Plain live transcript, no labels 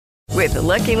With the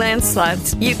Lucky Land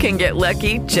Slots, you can get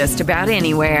lucky just about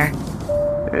anywhere.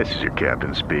 This is your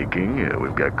captain speaking.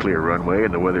 We've got clear runway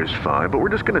and the weather's fine, but we're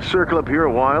just going to circle up here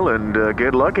a while and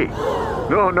get lucky.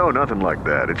 No, nothing like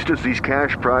that. It's just these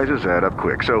cash prizes add up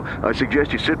quick. So I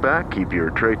suggest you sit back, keep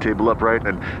your tray table upright,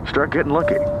 and start getting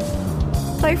lucky.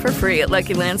 Play for free at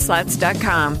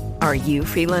LuckyLandSlots.com. Are you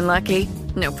feeling lucky?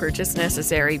 No purchase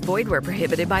necessary. Void where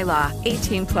prohibited by law.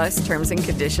 18 plus terms and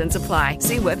conditions apply.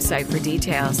 See website for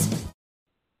details.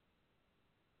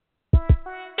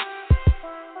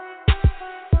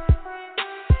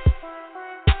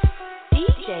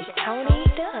 DJ Tony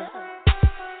Dunn.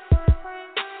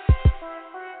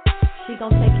 She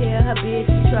gon' take care of her bitch,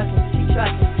 she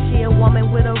truckin'. She a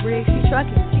woman with a rig, she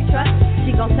truckin'.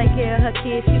 She gon' take care of her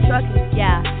kids, she truckin'.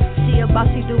 Yeah, she a boss,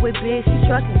 she do it big, she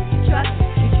truckin'. She truckin'.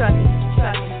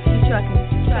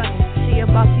 She a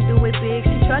boss, she do it big,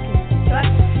 she truckin'.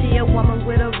 She a woman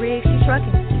with a rig, she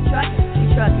truckin'. She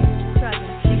truckin'.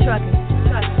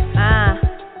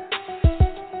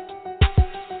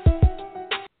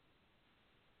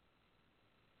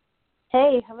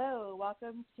 Hey, hello.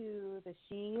 Welcome to the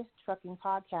She Trucking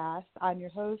Podcast. I'm your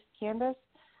host, Candace.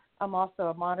 I'm also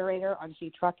a moderator on She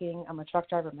Trucking. I'm a truck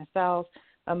driver myself.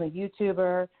 I'm a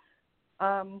YouTuber.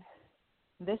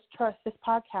 This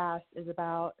podcast is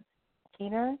about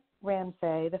Tina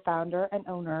Ramsey, the founder and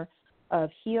owner of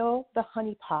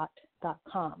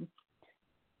HealTheHoneyPot.com.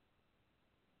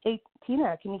 Hey,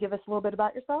 Tina, can you give us a little bit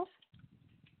about yourself?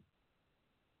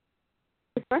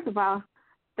 First of all,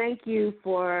 thank you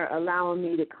for allowing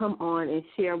me to come on and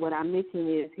share what our mission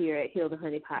is here at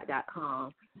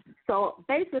HealTheHoneyPot.com. So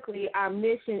basically, our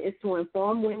mission is to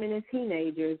inform women and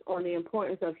teenagers on the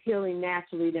importance of healing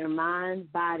naturally their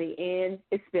mind, body, and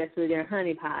especially their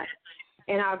honeypot.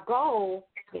 And our goal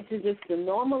is just to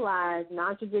normalize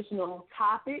non-traditional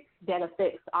topics that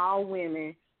affects all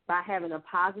women by having a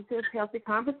positive, healthy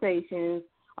conversations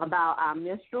about our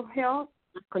menstrual health,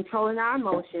 controlling our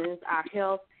emotions, our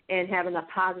health, and having a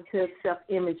positive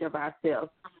self-image of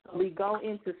ourselves. We go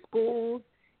into schools,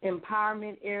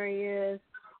 empowerment areas,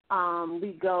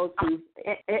 we go to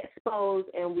expos,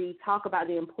 and we talk about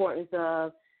the importance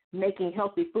of making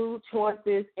healthy food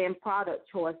choices and product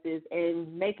choices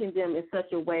and making them in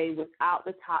such a way without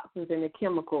the toxins and the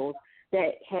chemicals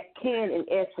that can, in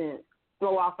essence,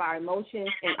 throw off our emotions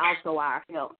and also our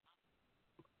health.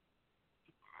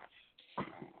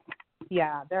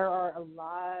 Yeah, there are a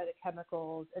lot of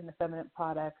chemicals in the feminine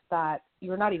products that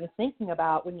you're not even thinking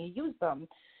about when you use them.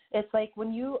 It's like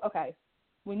when you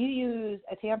use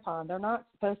a tampon, they're not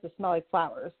supposed to smell like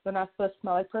flowers. They're not supposed to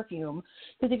smell like perfume.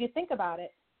 Because if you think about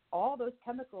it, all those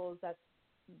chemicals that's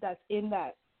in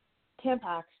that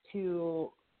Tampax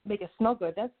to make it smell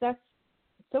good, that's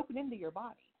soaking into your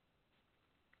body.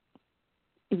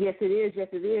 Yes, it is.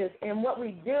 And what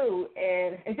we do,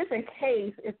 and just in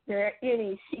case if there are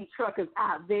any she truckers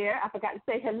out there, I forgot to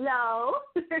say hello,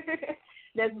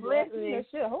 that's listening. There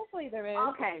should. Hopefully there is.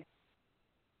 Okay,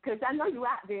 because I know you're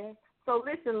out there. So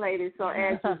listen, ladies, so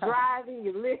as you're driving,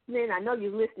 you're listening, I know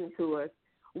you're listening to us.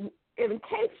 In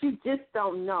case you just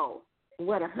don't know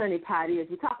what a honeypot is,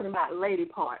 we're talking about lady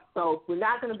parts. So we're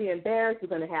not going to be embarrassed. We're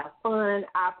going to have fun.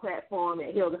 Our platform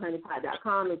at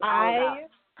HealTheHoneyPot.com is all about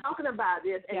talking about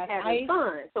this and having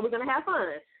fun. So we're going to have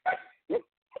fun.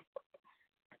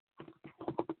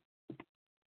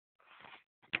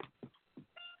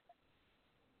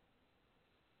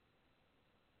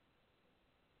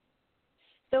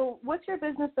 So what's your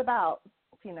business about,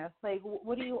 Tina? Like,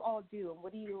 what do you all do?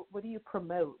 What do you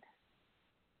promote?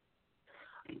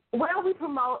 Well, we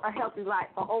promote a healthy life,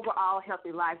 an overall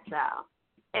healthy lifestyle.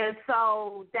 And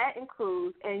so that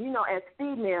includes, and as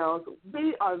females,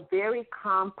 we are very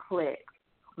complex.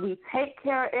 We take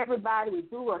care of everybody. We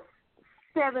do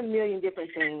 7 million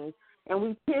different things, and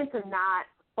we tend to not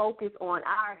focus on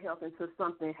our health until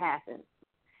something happens.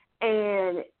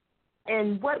 And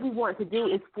what we want to do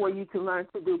is for you to learn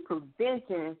to do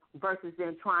prevention versus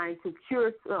then trying to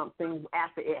cure something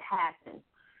after it happens.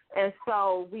 And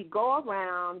so we go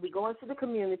around, we go into the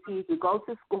communities, we go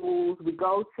to schools, we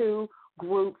go to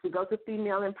groups, we go to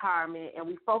female empowerment, and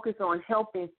we focus on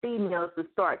helping females to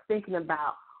start thinking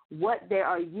about what they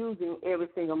are using every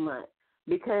single month.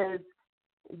 Because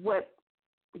what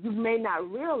you may not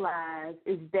realize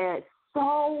is that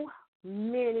so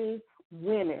many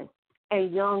women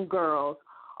and young girls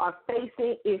are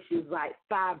facing issues like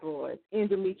fibroids,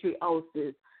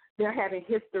 endometriosis. They're having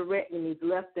hysterectomies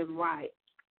left and right.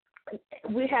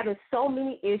 We're having so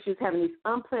many issues, having these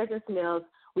unpleasant smells.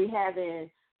 We're having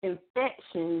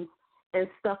infections and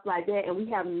stuff like that, and we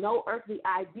have no earthly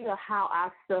idea how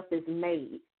our stuff is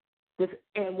made.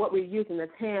 and what we're using, the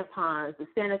tampons, the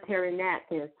sanitary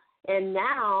napkins. And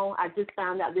now I just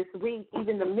found out this week,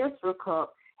 even the menstrual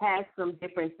cup has some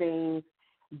different things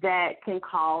that can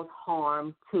cause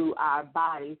harm to our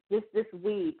bodies. This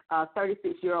week, a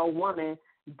 36-year-old woman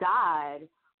died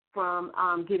from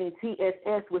getting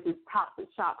TSS, which is toxic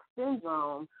shock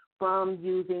syndrome, from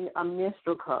using a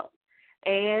menstrual cup.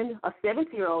 And a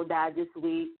 70-year-old died this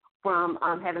week from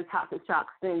having toxic shock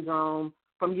syndrome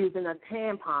from using a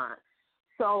tampon.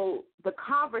 So the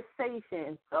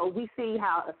conversation, so we see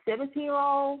how a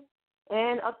 17-year-old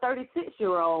and a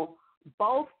 36-year-old,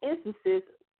 both instances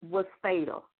was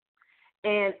fatal.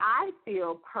 And I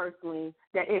feel personally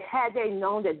that had they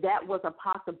known that that was a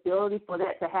possibility for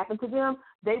that to happen to them,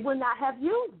 they would not have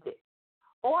used it.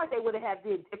 Or they would have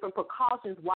did different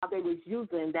precautions while they was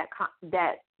using that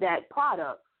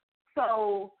product.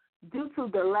 So due to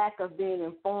the lack of being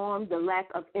informed, the lack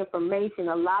of information,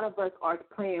 a lot of us are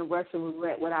playing Russian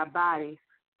roulette with our bodies.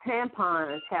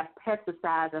 Tampons have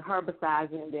pesticides and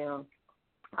herbicides in them,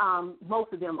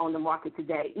 most of them on the market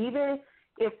today. Even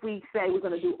if we say we're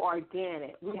going to do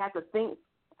organic, we have to think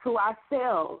to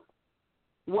ourselves,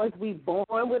 was we born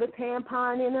with a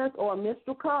tampon in us or a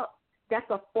menstrual cup? That's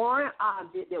a foreign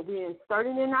object that we're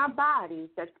inserting in our bodies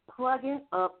that's plugging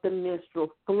up the menstrual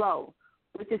flow,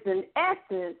 which is in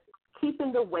essence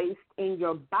keeping the waste in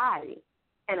your body.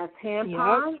 And a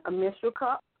tampon, a menstrual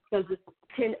cup,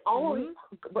 can only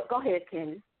go ahead,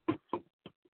 Candace.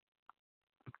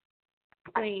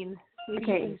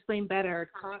 Explain better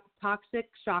toxic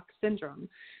shock syndrome,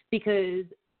 because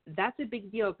that's a big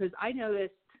deal. Because I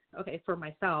noticed, for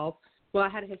myself, well, I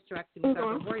had a hysterectomy, so I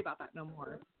don't worry about that no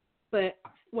more. But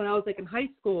when I was in high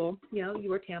school, you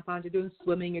wear tampons, you're doing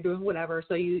swimming, you're doing whatever,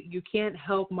 so you can't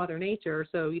help Mother Nature,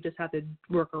 so you just have to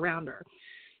work around her.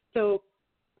 So,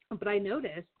 but I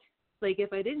noticed,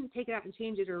 if I didn't take it out and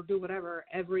change it or do whatever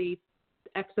every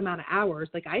X amount of hours,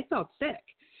 I felt sick.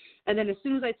 And then as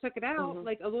soon as I took it out,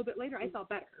 a little bit later, I felt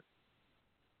better.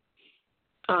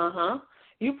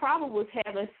 You probably was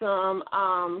having some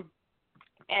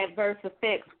adverse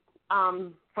effects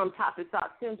from toxic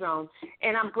shock syndrome.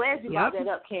 And I'm glad you brought that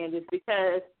up, Candace,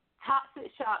 because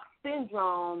toxic shock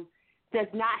syndrome does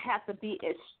not have to be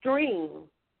extreme.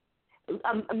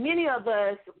 Many of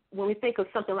us, when we think of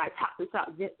something like toxic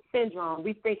shock syndrome,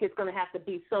 we think it's going to have to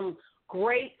be some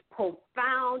great,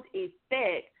 profound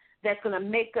effect that's going to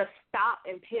make us stop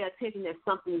and pay attention that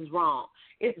something is wrong.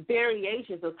 It's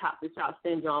variations of toxic shock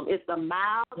syndrome. It's a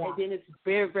mild, and then it's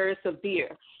very, very severe.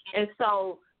 And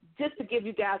so just to give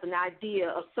you guys an idea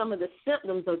of some of the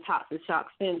symptoms of toxic shock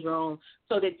syndrome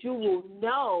so that you will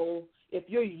know if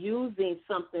you're using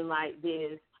something like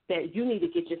this that you need to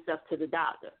get yourself to the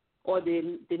doctor or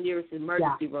the nearest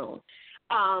emergency room.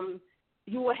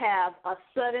 You will have a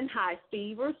sudden high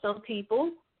fever, some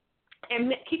people.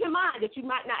 And keep in mind that you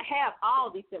might not have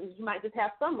all these symptoms. You might just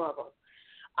have some of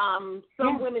them.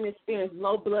 Some women experience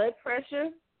low blood pressure.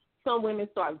 Some women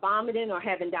start vomiting or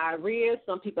having diarrhea.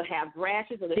 Some people have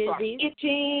rashes or they start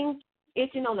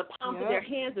itching on the palms of their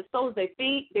hands, the soles of their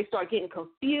feet. They start getting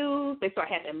confused. They start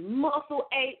having muscle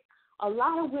aches. A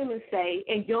lot of women say,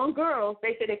 and young girls,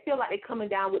 they say they feel like they're coming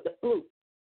down with the flu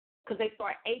because they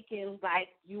start aching like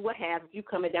you would have if you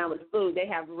coming down with the flu. They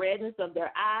have redness of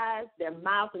their eyes, their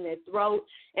mouth, and their throat.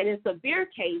 And in severe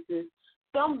cases,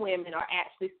 some women are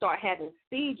actually start having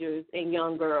seizures in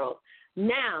young girls.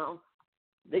 Now,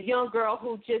 the young girl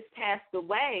who just passed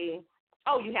away,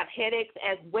 you have headaches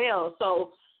as well.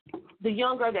 So the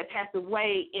young girl that passed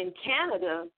away in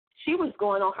Canada, she was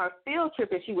going on her field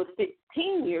trip and she was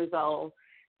 15 years old,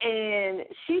 and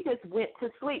she just went to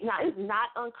sleep. Now, it's not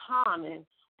uncommon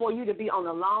for you to be on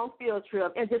a long field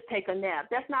trip and just take a nap.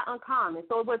 That's not uncommon.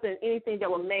 So it wasn't anything that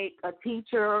would make a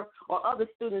teacher or other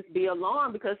students be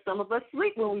alarmed because some of us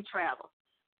sleep when we travel.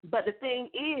 But the thing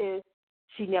is,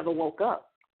 she never woke up.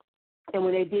 And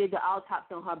when they did the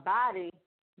autopsy on her body,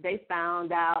 they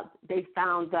found the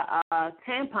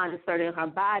tampon inserted in her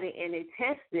body, and they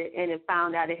tested, and it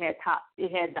found out it had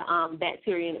the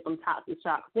bacteria in it from toxic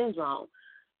shock syndrome.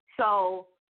 So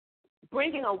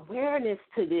bringing awareness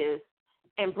to this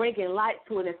and bringing light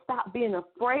to it and stop being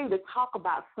afraid to talk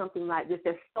about something like this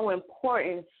that's so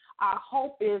important. Our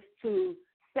hope is to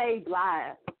save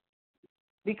lives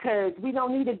because we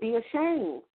don't need to be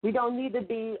ashamed. We don't need to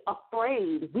be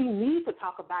afraid. We need to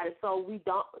talk about it so we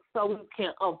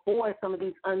can avoid some of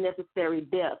these unnecessary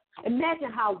deaths.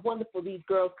 Imagine how wonderful these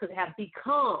girls could have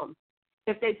become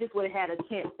if they just would have had a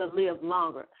chance to live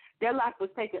longer. Their life was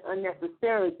taken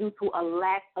unnecessarily due to a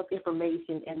lack of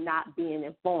information and not being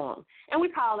informed. And we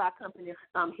call our company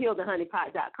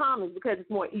HealTheHoneyPot.com is because it's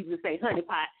more easy to say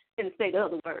honeypot didn't say the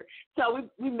other word. So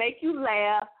we make you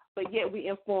laugh, but yet we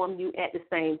inform you at the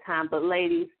same time. But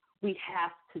ladies, we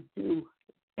have to do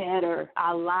better.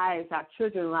 Our lives, our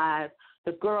children's lives,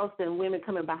 the girls and women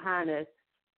coming behind us,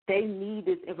 they need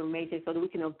this information so that we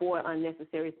can avoid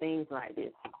unnecessary things like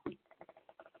this.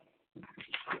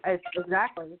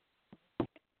 Exactly.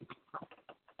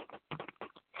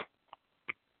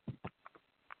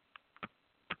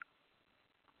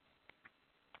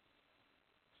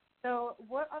 So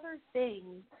what other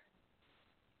things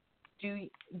do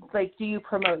you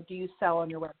promote, do you sell on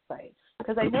your website?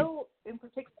 Because I know in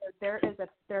particular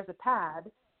there's a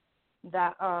pad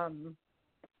that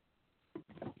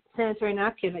sanitary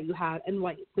napkin that you have, and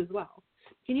wipes as well.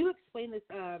 Can you explain this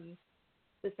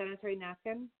the sanitary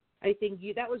napkin? I think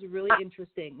that was really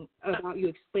interesting about you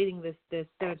explaining this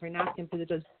sanitary napkin, because it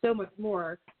does so much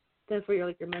more than for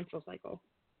your menstrual cycle.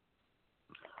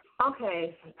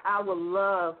 Okay, I would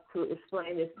love to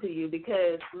explain this to you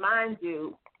because, mind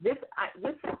you, this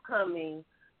company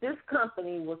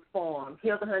was formed.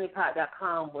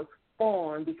 HealTheHoneyPot.com was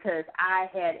formed because I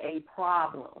had a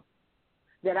problem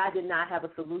that I did not have a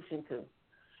solution to,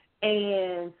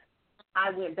 and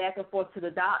I went back and forth to the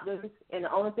doctors, and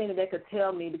the only thing that they could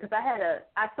tell me, because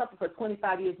I suffered for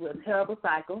 25 years with a terrible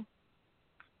cycle,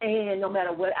 and no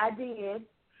matter what I did,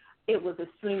 it was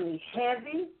extremely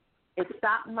heavy. It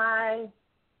stopped my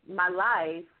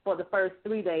life for the first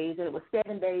 3 days, and it was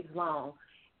 7 days long.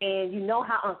 And you know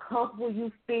how uncomfortable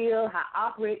you feel, how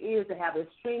awkward it is to have an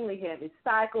extremely heavy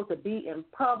cycle, to be in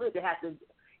public,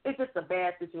 it's just a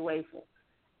bad situation.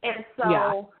 And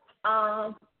so,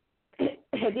 and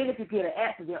then if you get an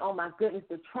accident, oh my goodness,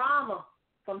 the trauma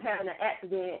from having an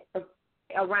accident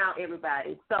around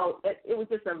everybody. So it was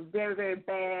just a very, very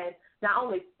bad, not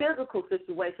only physical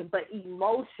situation, but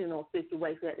emotional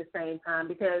situation at the same time,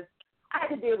 because I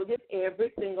had to deal with this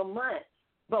every single month.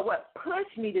 But what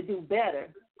pushed me to do better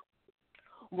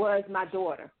was my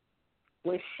daughter.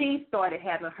 When she started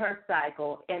having her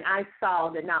cycle, and I saw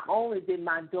that not only did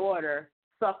my daughter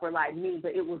suffer like me,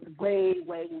 but it was way,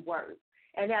 way worse.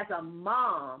 And as a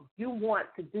mom, you want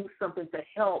to do something to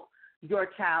help your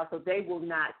child so they will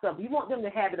not suffer. You want them to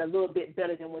have it a little bit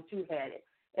better than what you had it.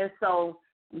 And so,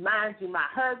 mind you, my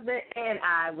husband and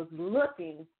I was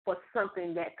looking for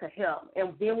something that could help.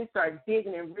 And then we started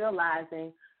digging and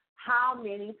realizing how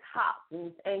many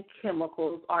toxins and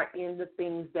chemicals are in the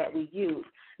things that we use.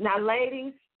 Now,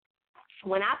 ladies,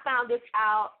 when I found this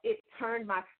out, it turned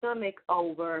my stomach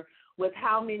over with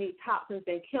how many toxins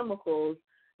and chemicals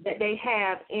that they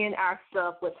have in our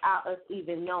stuff without us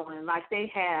even knowing. Like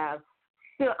they have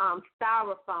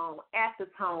styrofoam,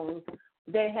 acetones.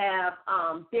 They have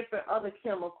different other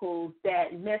chemicals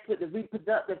that mess with the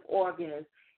reproductive organs.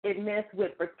 It messes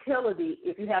with fertility.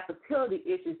 If you have fertility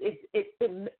issues, it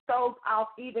throws off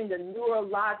even the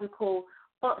neurological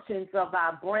functions of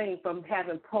our brain from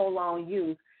having prolonged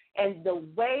use. And the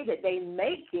way that they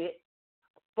make it,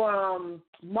 from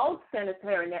most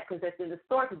sanitary napkins that's in the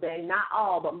store today, not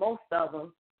all, but most of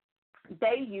them,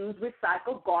 they use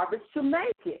recycled garbage to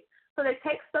make it. So they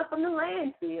take stuff from the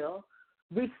landfill,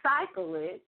 recycle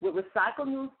it with recycled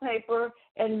newspaper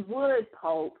and wood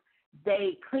pulp.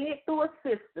 They clean it through a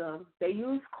system. They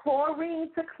use chlorine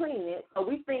to clean it. So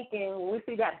we thinking, when we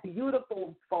see that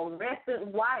beautiful fluorescent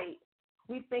white,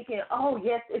 we thinking, oh,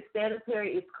 yes, it's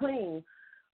sanitary, it's clean.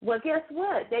 Well, guess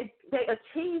what? They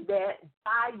achieve that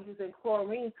by using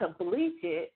chlorine to bleach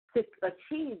it to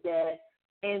achieve that,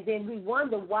 and then we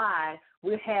wonder why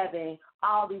we're having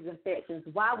all these infections,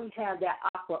 why we have that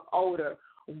awkward odor,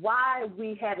 why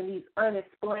we having these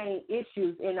unexplained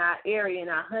issues in our area, in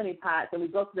our honey pots, and we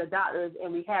go to the doctors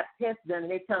and we have tests done,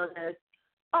 and they're telling us,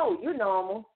 oh, you're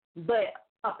normal, but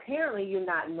apparently you're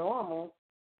not normal.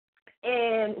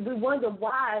 And we wonder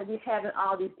why we're having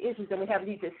all these issues, and we have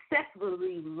these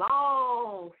excessively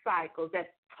long cycles that's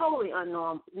totally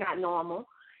not normal.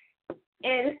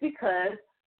 And it's because,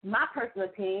 my personal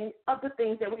opinion, of the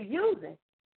things that we're using,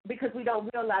 because we don't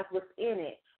realize what's in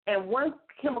it. And one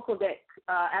chemical that,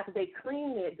 after they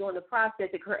clean it during the process,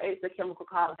 it creates a chemical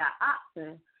called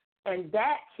dioxin. And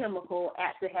that chemical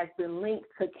actually has been linked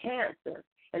to cancer.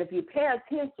 And if you pay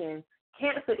attention,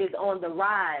 cancer is on the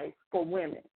rise for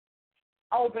women.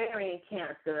 Ovarian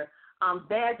cancer,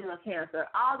 vaginal cancer,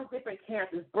 all the different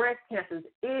cancers, breast cancers,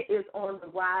 it is on the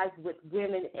rise with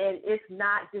women, and it's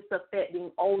not just affecting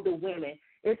older women.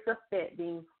 It's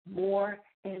affecting more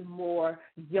and more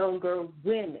younger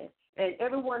women. And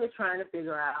everyone is trying to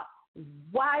figure out,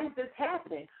 why is this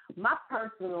happening? My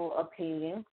personal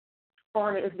opinion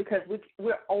on it is because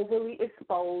we're overly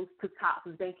exposed to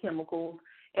toxins and chemicals,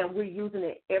 and we're using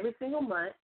it every single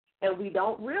month. and we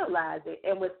don't realize it.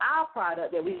 And with our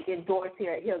product that we endorse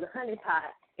here at Heal the Honey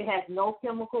Pot, it has no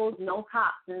chemicals, no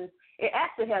toxins. It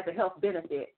actually has a health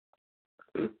benefit.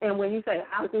 And when you say,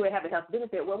 how do it have a health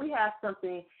benefit? Well, we have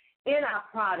something in our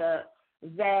product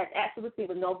that actually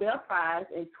received a Nobel Prize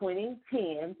in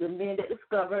 2010. The men that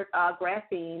discovered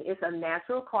graphene. It's a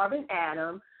natural carbon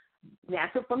atom,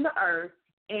 natural from the earth,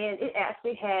 and it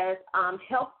actually has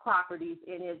health properties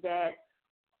in it that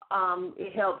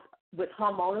it helps with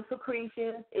hormonal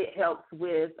secretions. It helps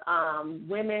with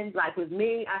women. Like with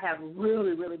me, I have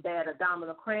really, really bad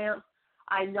abdominal cramps.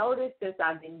 I noticed since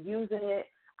I've been using it,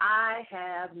 I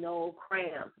have no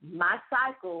cramps. My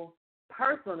cycle,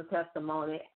 personal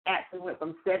testimony, actually went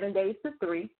from 7 days to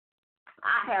 3.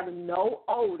 I have no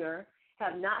odor,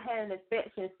 have not had an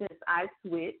infection since I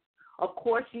switched. Of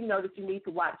course, you know that you need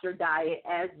to watch your diet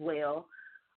as well.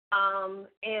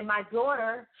 And my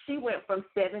daughter, she went from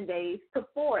 7 days to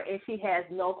 4, and she has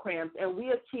no cramps. And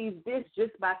we achieved this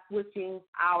just by switching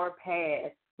our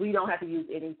pads. We don't have to use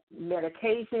any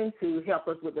medication to help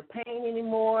us with the pain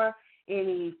anymore,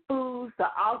 any foods to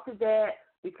alter that,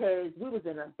 because we was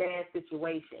in a bad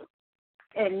situation.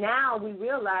 And now we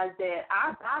realize that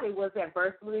our body was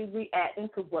adversely reacting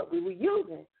to what we were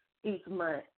using each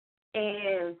month.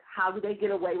 And how do they get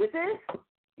away with this?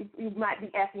 You might be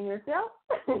asking yourself.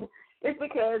 It's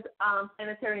because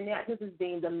sanitary napkins is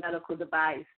deemed a medical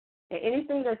device. And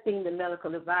anything that's deemed a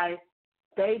medical device,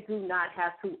 they do not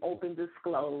have to open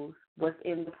disclose what's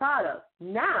in the product.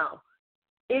 Now,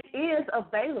 it is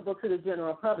available to the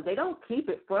general public. They don't keep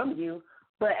it from you,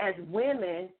 but as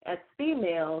women, as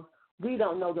females, we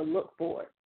don't know to look for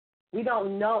it. We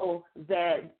don't know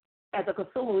that as a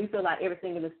consumer, we feel like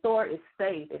everything in the store is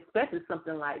safe, especially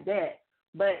something like that.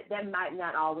 But that might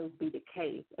not always be the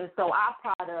case. And so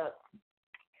our product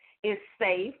is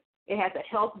safe. It has a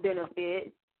health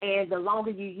benefit. And the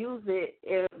longer you use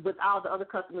it, with all the other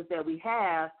customers that we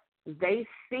have, they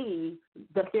see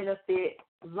the benefit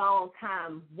long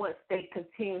time once they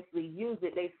continuously use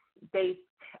it. They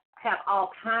have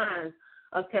all kinds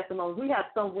of testimonies. We have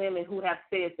some women who have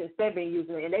said since they've been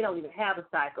using it, and they don't even have a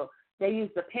cycle. They use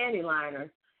the panty liners,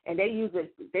 and they use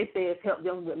it. They say it's helped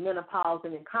them with menopause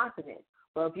and incontinence.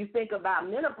 Well, if you think about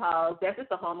menopause, that's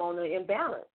just a hormonal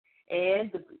imbalance,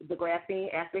 and the graphene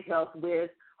actually helps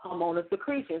with hormonal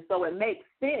secretion. So it makes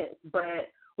sense, but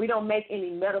we don't make any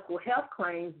medical health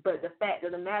claims. But the fact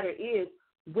of the matter is,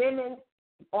 women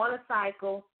on a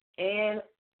cycle and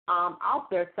off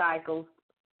their cycles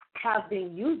have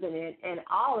been using it, and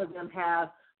all of them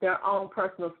have their own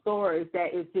personal stories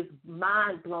that is just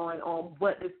mind-blowing on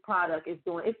what this product is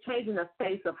doing. It's changing the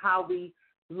face of how we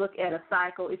look at a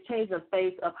cycle. It's changing the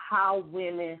face of how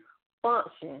women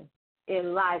function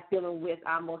in life, dealing with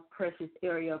our most precious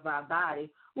area of our body,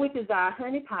 which is our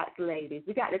honey pot ladies.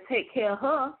 We got to take care of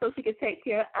her so she can take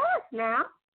care of us now.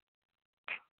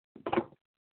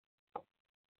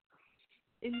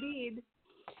 Indeed.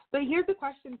 But here's a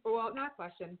question for, well, not a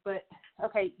question, but,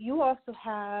 okay, you also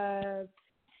have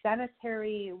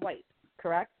sanitary wipes,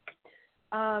 correct?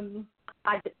 I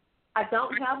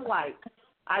don't have wipes.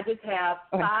 I just have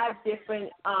 5 different,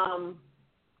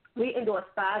 we endorse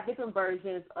 5 different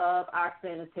versions of our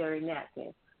sanitary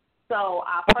napkins. So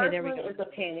our first one is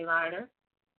a panty liner.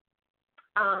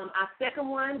 Our second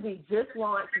one, we just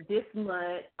launched this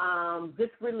month,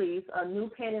 just released a new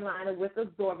panty liner with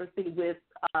absorbency with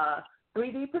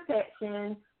 3D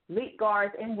protection, leak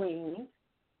guards, and wings.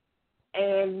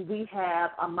 And we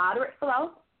have a moderate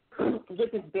flow,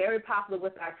 which is very popular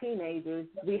with our teenagers.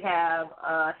 We have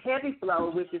a heavy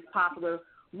flow, which is popular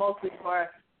mostly for,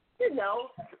 you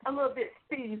know, a little bit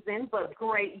seasoned but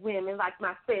great women like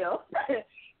myself.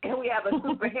 And we have a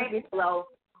super heavy flow,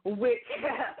 which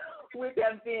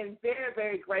has been very,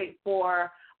 very great for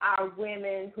our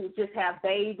women who just have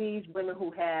babies, women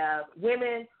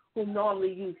who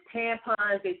normally use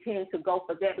tampons. They tend to go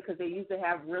for that because they usually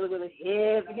have really, really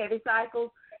heavy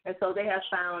cycles. And so they have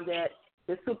found that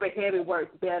the super heavy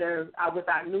works better with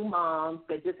our new moms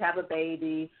that just have a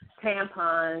baby,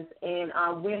 tampons,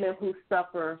 and women who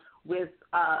suffer with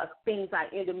things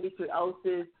like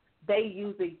endometriosis. They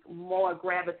usually more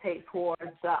gravitate towards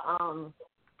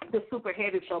the super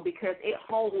heavy flow because it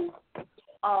holds a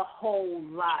whole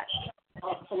lot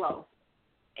of flow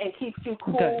and keeps you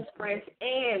cool, fresh,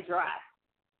 and dry.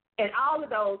 And all of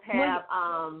those have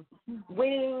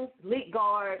wings, leak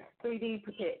guards, 3D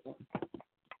protection.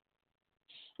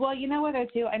 Well, you know what I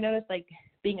do? I noticed, like,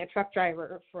 being a truck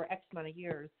driver for X amount of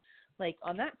years, like,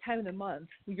 on that time of the month,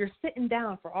 you're sitting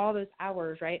down for all those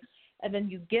hours, right? And then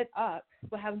you get up.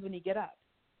 What happens when you get up?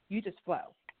 You just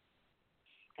flow.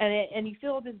 And you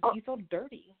feel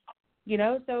dirty.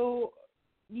 So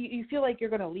you feel like you're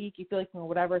going to leak, you feel like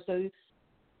whatever. So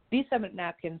these feminine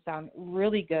napkins sound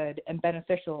really good and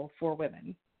beneficial for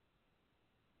women.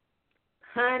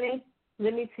 Honey,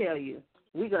 let me tell you,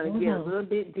 we're going to get a little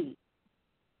bit deep.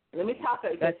 Let me talk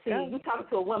to you. You're talking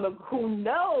to a woman who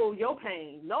knows your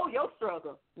pain, know your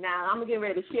struggle. Now, I'm getting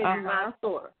ready to share you my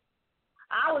story.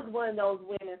 I was one of those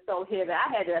women so heavy,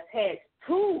 I had to attach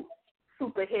 2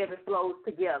 super heavy flows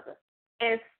together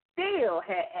and still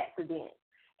had accidents.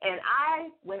 And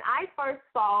when I first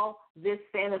saw this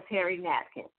sanitary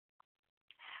napkin,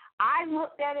 I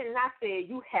looked at it and I said,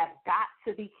 you have got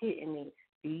to be kidding me.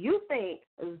 Do you think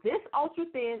this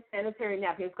ultra-thin sanitary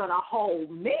napkin is going to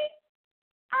hold me?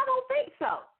 I don't think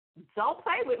so. Don't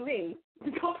play with me.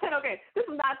 Don't say, okay, this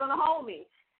is not going to hold me.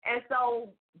 And so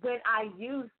when I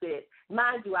used it,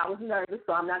 mind you, I was nervous,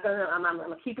 so I'm going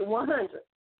to keep it 100.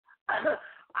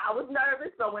 I was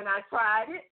nervous, so when I tried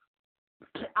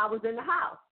it, I was in the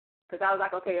house. Because I was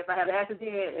like, okay, if I have an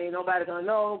accident, ain't nobody going to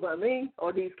know but me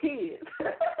or these kids.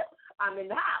 I'm in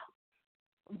the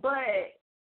house. But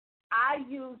I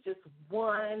used just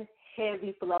one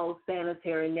heavy flow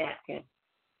sanitary napkin.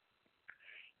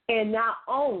 And not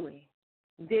only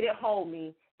did it hold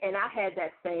me, and I had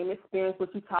that same experience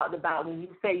what you talked about when you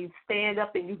say you stand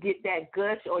up and you get that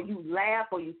gush or you laugh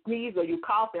or you sneeze or you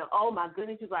cough and, oh, my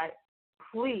goodness, you're like,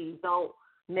 please don't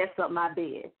mess up my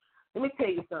bed. Let me tell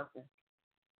you something.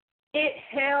 It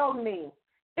held me.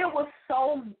 It was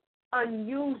so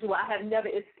unusual. I have never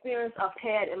experienced a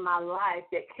pad in my life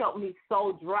that kept me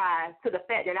so dry to the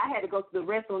fact that I had to go to the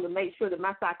restroom to make sure that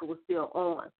my cycle was still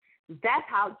on. That's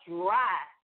how dry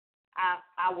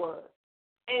I was.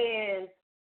 And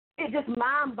it's just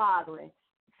mind-boggling.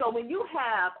 So when you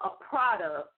have a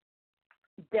product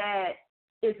that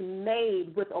is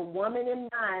made with a woman in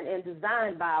mind and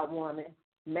designed by a woman,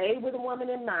 made with a woman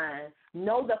in mind,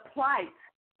 know the plight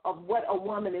of what a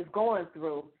woman is going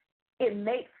through, it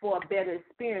makes for a better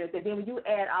experience. And then when you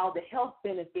add all the health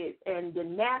benefits and the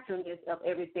naturalness of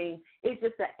everything, it's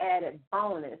just an added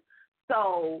bonus.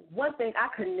 So one thing I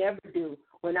could never do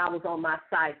when I was on my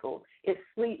cycle is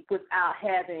sleep without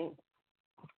having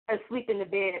a sleep in the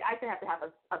bed. I used to have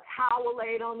a towel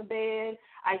laid on the bed.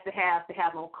 I used to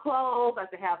have on clothes. I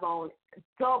used to have on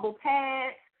double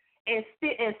pads and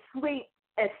sit and sleep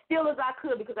as still as I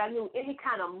could, because I knew any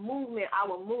kind of movement I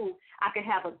would move, I could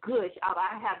have a gush.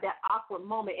 I have that awkward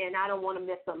moment, and I don't want to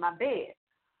mess up my bed.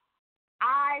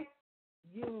 I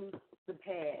use the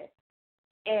pad,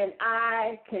 and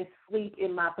I can sleep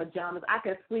in my pajamas. I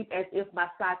can sleep as if my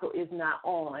cycle is not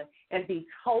on and be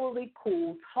totally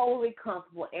cool, totally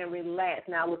comfortable, and relaxed.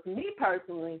 Now, with me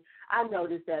personally, I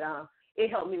noticed that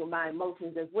it helped me with my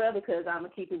emotions as well, because I'm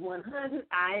going to keep it 100.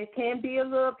 I can be a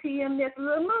little PMS, a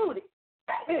little moody.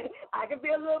 I can be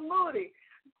a little moody.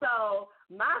 So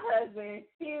my husband,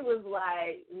 he was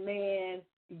like, man,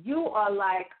 you are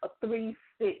like a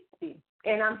 360.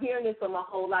 And I'm hearing this from a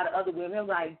whole lot of other women. I'm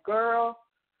like, girl,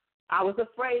 I was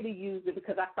afraid to use it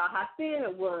because I saw how thin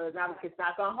it was. And I was like, it's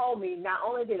not going to hold me. Not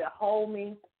only did it hold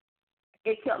me,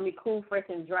 it kept me cool, fresh,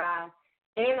 and dry.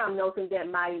 And I'm noticing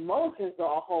that my emotions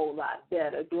are a whole lot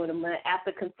better during the month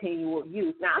after continual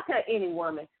use. Now, I'll tell any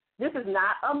woman, this is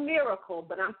not a miracle,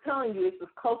 but I'm telling you, it's as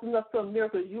close enough to a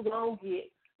miracle as you're going to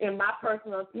get, in my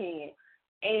personal opinion.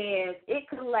 And it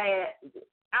can last.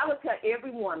 I would tell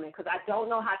every woman, because I don't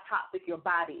know how toxic your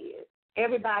body is.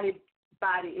 Everybody's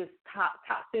body is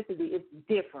toxicity is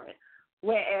different.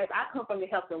 Whereas I come from the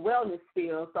health and wellness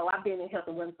field, so I've been in health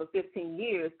and wellness for 15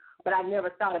 years, but I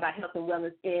never thought about health and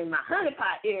wellness in my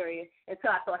honeypot area until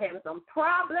I started having some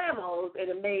problemos, and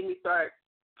it made me start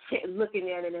looking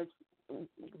at it and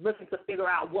looking to figure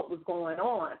out what was going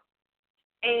on.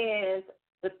 And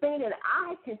the thing that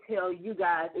I can tell you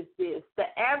guys is this: the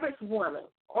average woman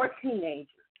or teenager,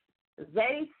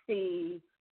 they see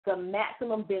the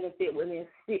maximum benefit within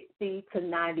 60 to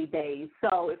 90 days.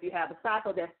 So if you have a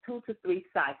cycle, that's 2 to 3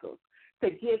 cycles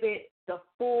to give it the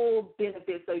full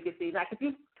benefit so you can see. Like if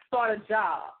you start a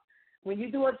job, when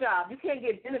you do a job, you can't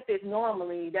get benefits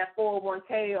normally, that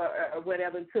 401k or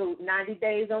whatever, until 90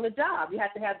 days on the job. You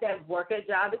have to have that work at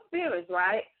job experience,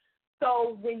 right?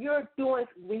 So when you're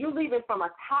leaving from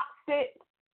a toxic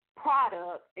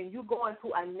product and you're going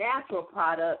to a natural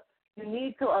product, you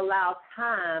need to allow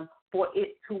time for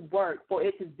it to work, for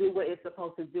it to do what it's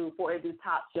supposed to do, for it to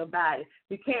detox your body.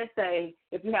 You can't say,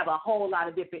 if you have a whole lot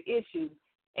of different issues,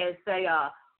 and say,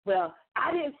 well,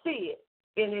 I didn't see it,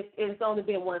 and it's only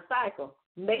been one cycle.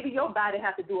 Maybe your body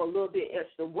has to do a little bit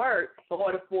extra work in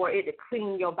order for it to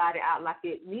clean your body out like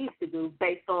it needs to do,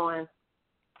 based on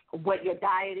what your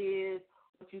diet is,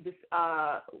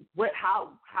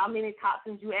 how many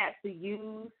toxins you actually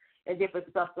use and different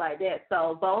stuff like that.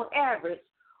 So on average,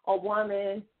 a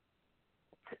woman,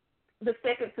 the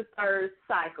second to third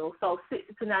cycle, so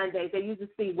 60 to 90 days, they usually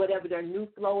see whatever their new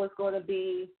flow is going to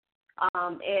be.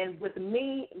 And with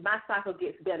me, my cycle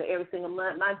gets better every single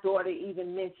month. My daughter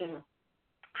even mentioned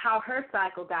how her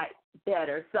cycle got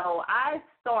better. So I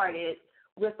started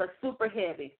with a super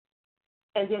heavy,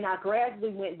 and then I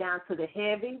gradually went down to the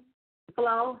heavy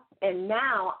flow, and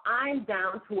now I'm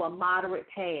down to a moderate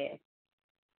pad.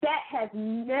 That has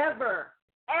never,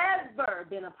 ever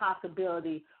been a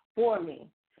possibility for me.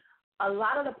 A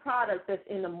lot of the products that's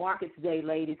in the market today,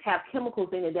 ladies, have chemicals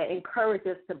in it that encourage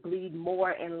us to bleed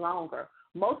more and longer.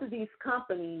 Most of these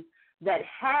companies that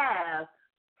have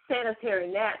sanitary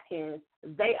napkins,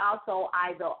 they also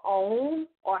either own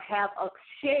or have a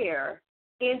share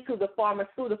into the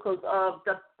pharmaceuticals of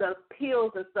the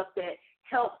pills and stuff that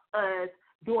help us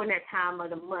during that time of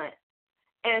the month.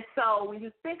 And so when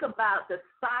you think about the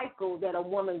cycle that a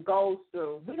woman goes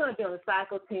through, we're going to be on the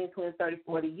cycle 10, 20, 30,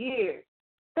 40 years.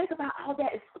 Think about all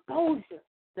that exposure,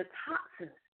 the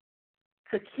toxins,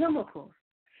 to chemicals.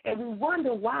 And we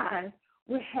wonder why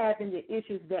we're having the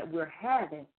issues that we're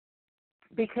having,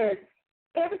 because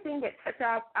everything that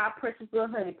touches our precious little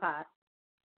honey pot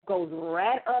goes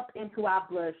right up into our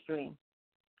bloodstream.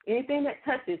 Anything that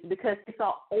touches, because it's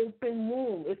an open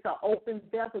wound, it's an open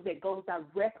vessel that goes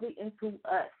directly into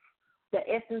us, the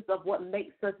essence of what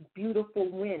makes us beautiful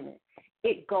women.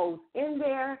 It goes in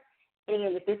there,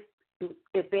 and if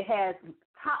it has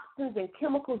toxins and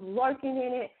chemicals lurking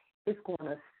in it, it's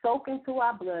going to soak into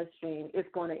our bloodstream. It's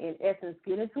going to, in essence,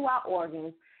 get into our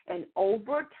organs, and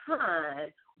over time,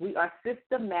 we are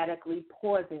systematically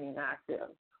poisoning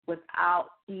ourselves without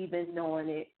even knowing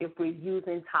it if we're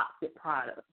using toxic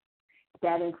products.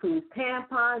 That includes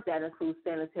tampons, that includes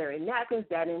sanitary napkins,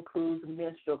 that includes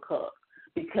menstrual cups.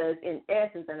 Because in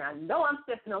essence, and I know I'm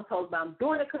stepping on toes, but I'm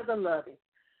doing it because I love it.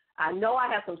 I know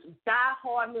I have some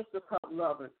die-hard menstrual cup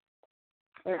lovers,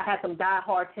 and I have some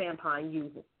die-hard tampon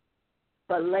users.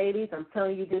 But ladies, I'm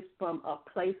telling you this from a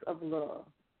place of love.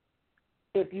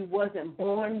 If you wasn't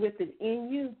born with it in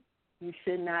you, you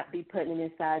should not be putting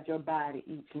it inside your body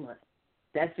each month.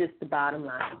 That's just the bottom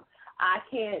line. I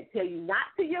can't tell you not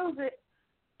to use it,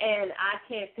 and I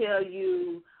can't tell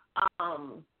you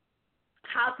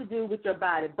how to do with your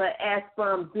body. But as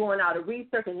from doing all the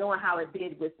research and knowing how it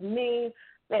did with me,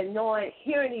 and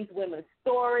hearing these women's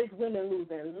stories, women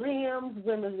losing limbs,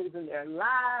 women losing their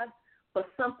lives for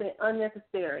something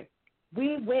unnecessary,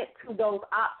 we went to those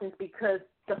options because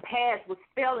the past was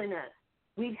failing us.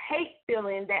 We hate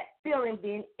feeling that feeling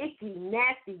being icky,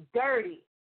 nasty, dirty.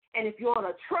 And if you're on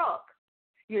a truck,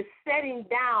 you're sitting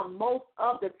down most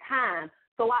of the time.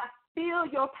 So I feel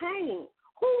your pain.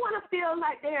 Who want to feel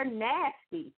like they're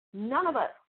nasty? None of us.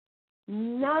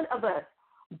 None of us.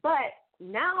 But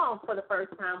now, for the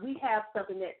first time, we have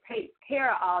something that takes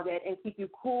care of all that and keep you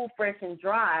cool, fresh, and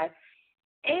dry.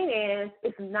 And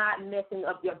it's not messing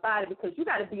up your body, because you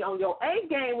got to be on your A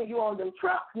game when you're on them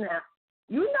trucks now.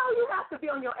 You know you have to be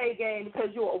on your A game because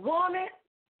you're a woman,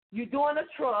 you're doing a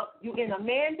truck, you're in a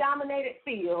man-dominated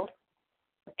field,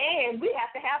 and we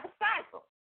have to have a cycle.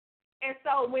 And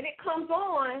so when it comes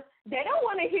on, they don't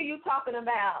want to hear you talking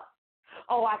about,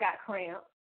 oh, I got cramps.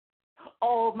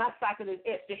 Oh, my cycle is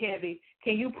extra heavy.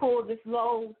 Can you pull this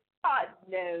load?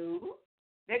 No.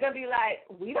 They're going to be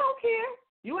like, we don't care.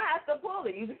 You have to pull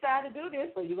it. You decide to do this,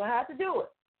 so you're going to have to do it.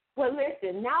 Well,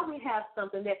 listen, now we have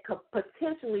something that could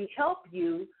potentially help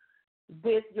you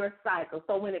with your cycle.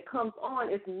 So when it comes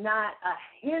on, it's not a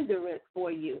hindrance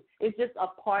for you. It's just a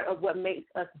part of what makes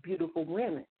us beautiful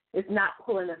women. It's not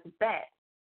pulling us back.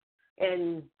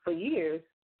 And for years,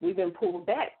 we've been pulled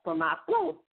back from our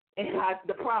flow and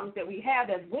the problems that we have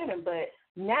as women. But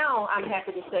now I'm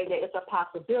happy to say that it's a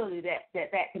possibility that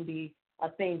can be a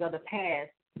thing of the past.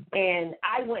 And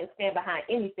I wouldn't stand behind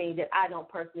anything that I don't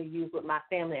personally use with my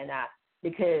family and I,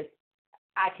 because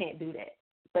I can't do that.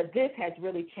 But this has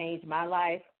really changed my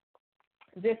life.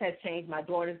 This has changed my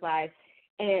daughter's life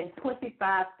and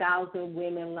 25,000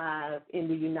 women's lives in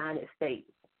the United States.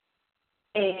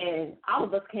 And all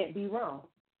of us can't be wrong.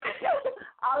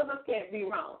 All of us can't be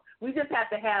wrong. We just have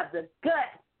to have the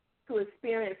guts to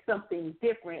experience something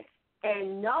different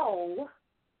and know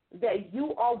that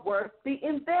you are worth the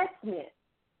investment.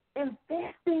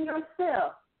 Invest in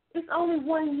yourself. It's only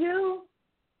one you.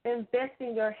 Invest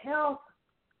in your health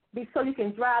so you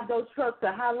can drive those trucks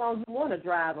to how long you want to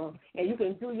drive them, and you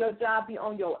can do your job, be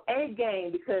on your A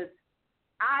game, because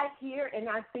I hear and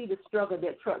I see the struggle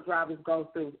that truck drivers go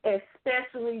through,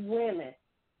 especially women.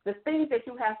 the things that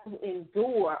you have to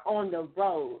endure on the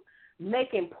road,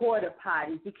 making porta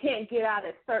potties. You can't get out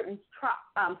at certain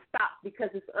stops because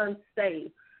it's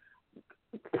unsafe.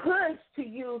 Push to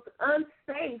use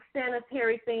unsafe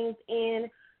sanitary things in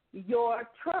your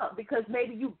truck because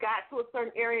maybe you got to a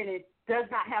certain area and it does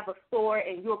not have a store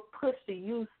and you're pushed to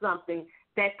use something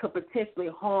that could potentially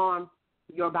harm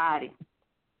your body.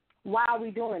 Why are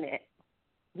we doing it?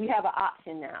 We have an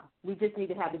option now. We just need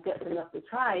to have the guts enough to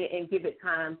try it and give it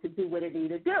time to do what it needs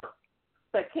to do.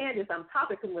 But, Candace, I'm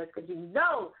talking too much because you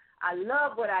know I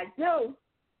love what I do,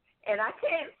 and I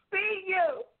can't see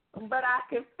you, but I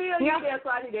can feel you there, so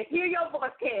I need to hear your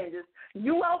voice, Candace.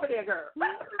 You over there, girl.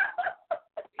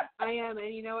 I am,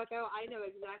 and you know what, though? I know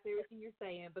exactly everything you're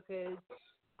saying because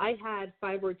I had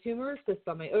fibroid tumors, cysts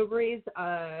on my ovaries.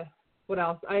 What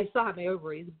else? I still have my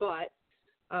ovaries, but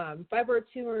fibroid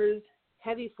tumors,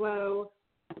 heavy flow.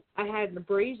 I had an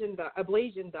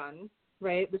ablation done,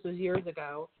 right? This was years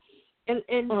ago. And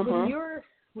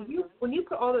when you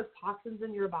put all those toxins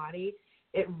in your body,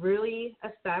 it really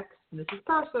affects, and this is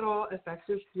personal, affects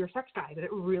your sex drive, and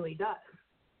it really does.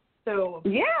 So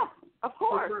yeah, of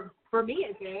course. For me,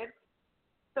 it did.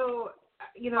 So,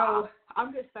 you know,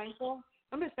 I'm just thankful.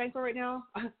 I'm just thankful right now.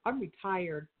 I'm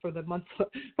retired from the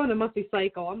monthly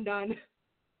cycle. I'm done.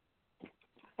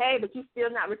 Hey, but you're still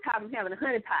not retired from having a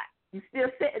honey pot. You're still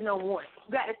sitting on one.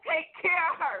 You got to take care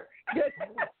of her.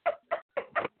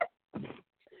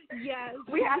 Yes.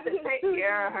 We have to take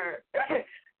care of her.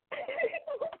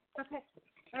 Okay.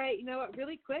 All right. You know what?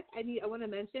 Really quick, I want to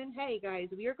mention, hey, guys,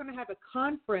 we are going to have a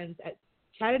conference at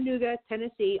Chattanooga,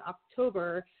 Tennessee,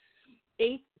 October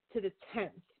 8th to the 10th.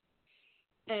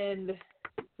 And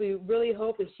we really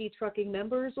hope the She Trucking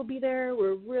members will be there.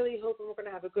 We're really hoping we're going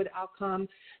to have a good outcome.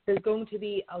 There's going to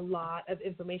be a lot of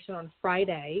information on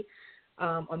Friday,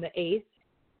 on the 8th,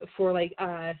 for like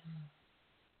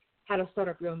how to start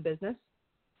up your own business,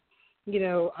 you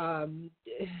know,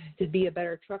 to be a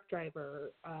better truck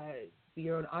driver, be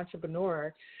your own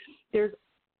entrepreneur. There's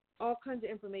all kinds of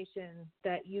information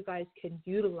that you guys can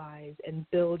utilize and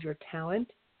build your talent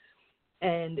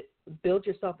and build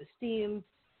your self-esteem.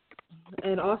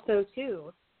 And also,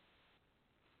 too,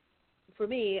 for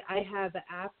me, I have the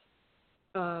app,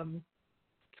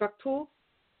 Truck Tool.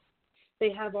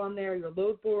 They have on there your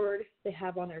load board. They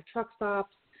have on their truck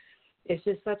stops. It's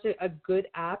just such a good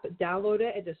app. Download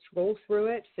it and just scroll through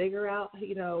it, figure out,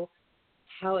 you know,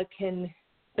 how it can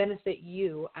benefit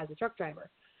you as a truck driver.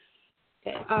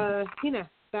 Okay, Tina,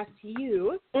 back to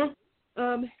you.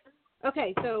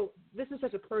 Okay, so this is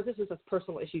a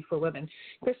personal issue for women,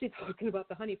 especially talking about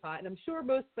the honey pot, and I'm sure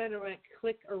most men went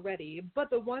click already, but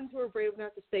the ones who are brave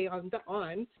enough to stay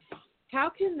on, how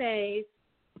can they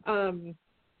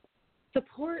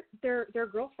support their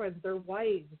girlfriends, their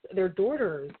wives, their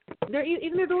daughters,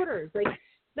 even their daughters? Like,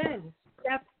 then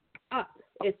step up.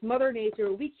 It's Mother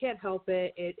Nature. We can't help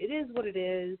it. It is what it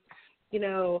is. You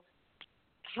know,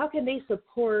 how can they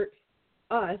support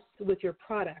us with your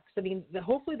products? I mean,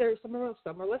 hopefully there's some are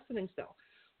listening still.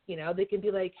 You know, they can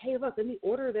be like, hey, look, let me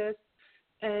order this,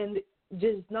 and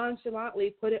just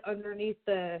nonchalantly put it underneath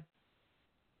the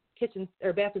kitchen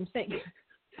or bathroom sink.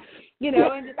 You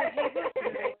know, and just like, hey, look,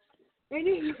 you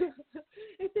know,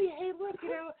 and say, hey, look, you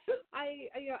know,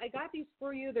 I got these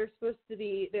for you. They're supposed to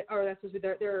be,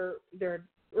 they're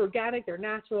organic, they're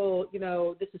natural. You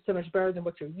know, this is so much better than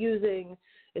what you're using.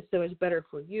 It's so much better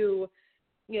for you.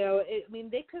 You know,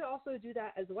 they could also do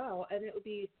that as well, and it would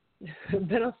be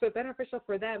beneficial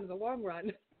for them in the long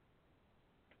run.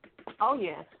 Oh,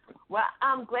 yes. Well,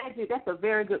 I'm glad that's a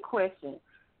very good question.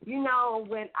 You know,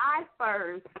 when I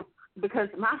first, because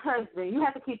my husband, you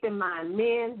have to keep in mind,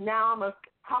 men, now I'm going to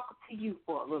talk to you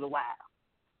for a little while.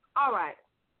 All right.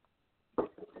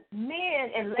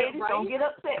 Men and ladies, don't get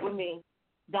upset with me.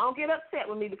 Don't get upset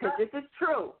with me because this is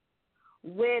true.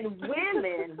 When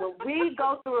we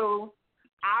go through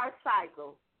our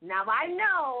cycle, now I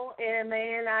know a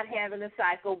man not having a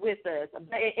cycle with us,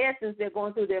 but in essence, they're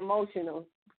going through the emotional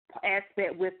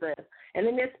aspect with us. And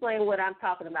let me explain what I'm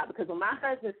talking about, because when my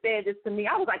husband said this to me,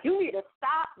 I was like, you need to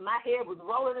stop. My head was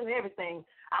rolling and everything.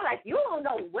 I was like, you don't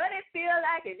know what it feels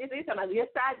like. And he's talking about, yes,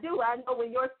 I do. I know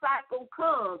when your cycle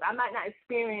comes, I might not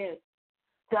experience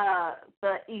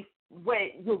what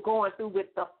you're going through with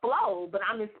the flow, but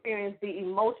I'm experiencing the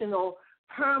emotional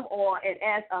turmoil. And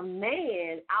as a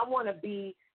man, I want to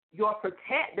be your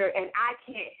protector, and I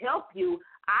can't help you.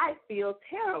 I feel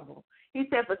terrible. He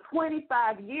said for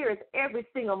 25 years, every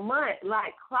single month,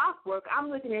 like clockwork, I'm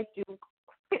looking at you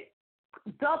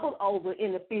doubled over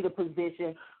in the fetal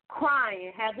position,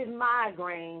 crying, having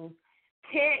migraines,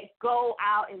 can't go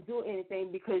out and do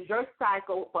anything because your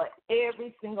cycle for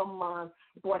every single month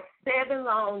for 7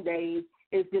 long days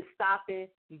is just stopping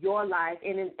your life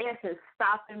and, in essence,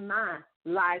 stopping my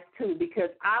life too, because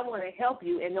I want to help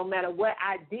you, and no matter what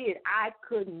I did, I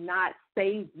could not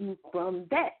save you from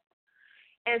that.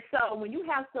 And so when you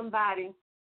have somebody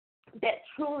that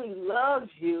truly loves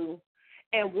you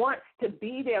and wants to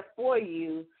be there for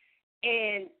you,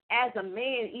 and as a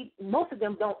man, most of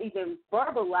them don't even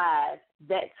verbalize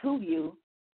that to you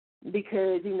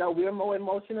because, you know, we're more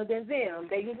emotional than them.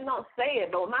 They usually don't say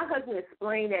it, but when my husband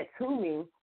explained that to me,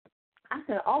 I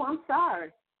said, oh, I'm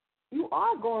sorry. You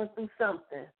are going through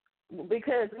something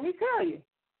because, let me tell you,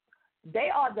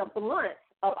 they are the blunt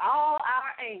of all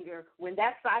our anger when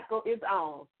that cycle is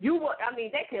on.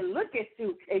 They can look at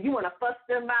you and you want to fuss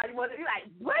them out. You want to be like,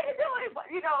 what are you doing? But,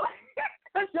 you know,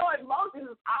 because your emotions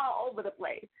is all over the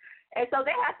place. And so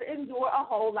they have to endure a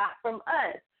whole lot from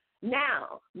us.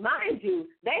 Now, mind you,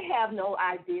 they have no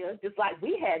idea, just like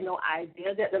we had no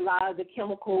idea, that a lot of the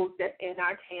chemicals that's in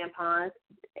our tampons,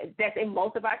 that's in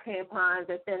most of our tampons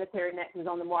and sanitary napkins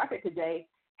on the market today,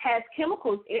 has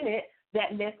chemicals in it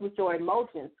that mess with your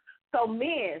emotions. So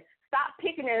men, stop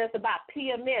picking at us about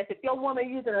PMS. If your woman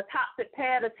using a toxic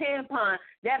pad or tampon,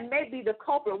 that may be the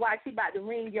culprit why she about to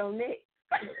wring your neck.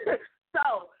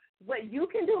 So what you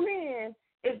can do, men,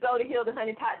 is go to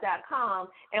healthehoneypot.com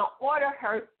and order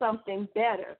her something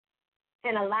better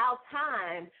and allow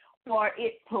time for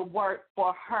it to work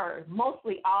for her.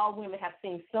 Mostly all women have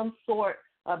seen some sort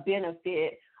of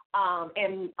benefit.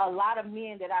 And a lot of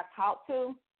men that I talk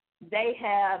to,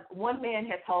 one man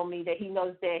has told me that he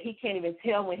knows that he can't even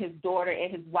tell when his daughter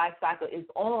and his wife's cycle is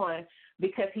on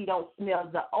because he don't smell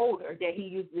the odor that he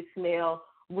usually smell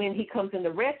when he comes in the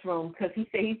restroom, because he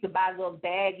said he used to buy little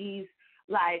baggies,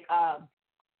 like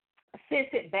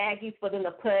scented baggies for them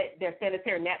to put their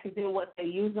sanitary napkins in once they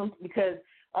use them because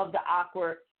of the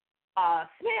awkward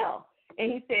smell.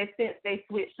 And he said since they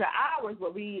switched to ours,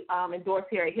 what we endorse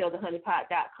here at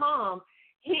healthehoneypot.com,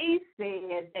 he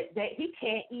said that he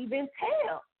can't even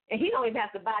tell, and he don't even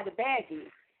have to buy the baggies.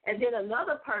 And then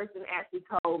another person actually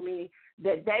told me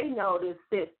that they noticed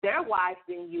since their wife's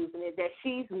been using it that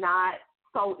she's not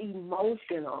so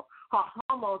emotional. Her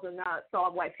hormones are not so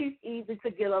white. She's easy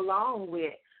to get along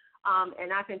with.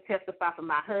 And I can testify for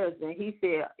my husband. He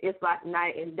said it's like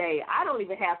night and day. I don't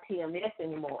even have PMS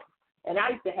anymore. And I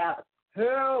used to have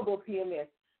terrible PMS.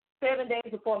 7 days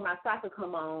before my cycle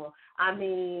come on, I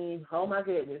mean, oh my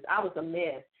goodness, I was a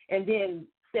mess. And then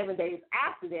 7 days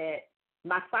after that,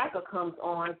 my cycle comes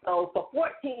on. So for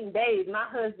 14 days, my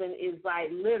husband is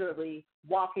like literally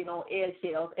walking on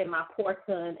eggshells, and my poor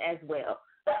son as well.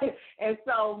 And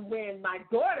so when my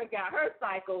daughter got her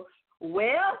cycle,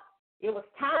 well, it was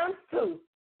times 2.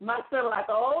 My son was like,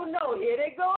 oh, no, here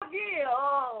they go again.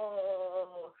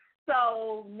 Oh.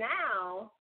 So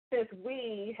now, since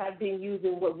we have been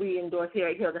using what we endorse here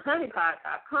at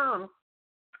healthehoneypot.com,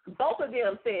 both of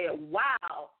them said,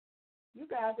 wow, you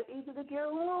guys are easy to get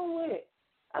along with.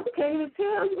 I can't even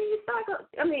tell you when you cycle.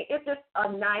 I mean, it's just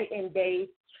a night and day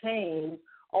change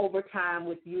over time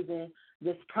with using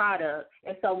this product.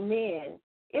 And so, men,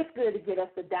 it's good to get us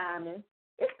the diamonds.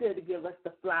 It's good to give us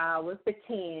the flowers, the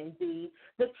candy,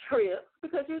 the trips,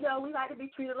 because, you know, we like to be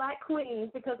treated like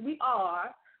queens because we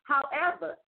are.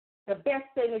 However, the best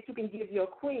thing that you can give your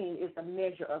queen is a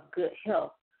measure of good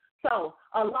health. So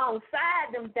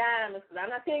alongside them diamonds, I'm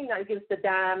not saying you got to give us the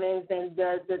diamonds and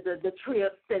the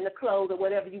trips and the clothes or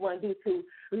whatever you want to do to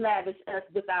lavish us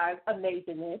with our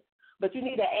amazingness, but you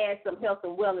need to add some health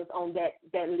and wellness on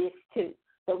that list too.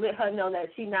 So let her know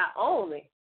that you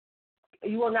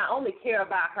will not only care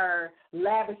about her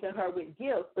lavishing her with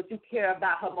gifts, but you care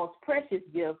about her most precious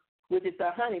gift, which is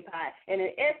her honey pot. And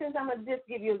in essence, I'm going to just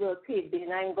give you a little tidbit,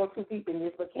 and I ain't going to go too deep in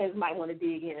this, but Candace might want to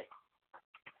dig in it.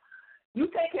 You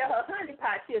take care of her honey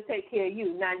pot, she'll take care of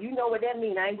you. Now, you know what that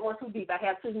means. I ain't going too deep. I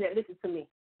have children that listen to me.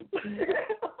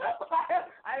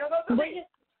 I don't know too deep,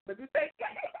 but you take care.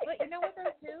 But you know what,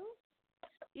 though, too?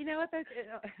 You know what,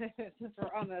 since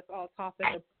we're on this all topic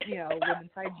of, you know,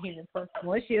 women's hygiene and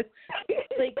personal issues,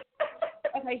 like,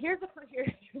 okay, here's a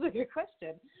good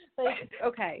question. Like,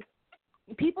 okay,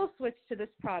 people switch to this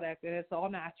product, and it's all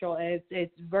natural, and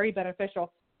it's very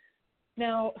beneficial.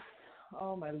 Now,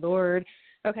 oh, my Lord.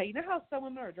 Okay, you know how some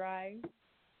women are dry?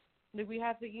 Like, we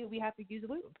have to use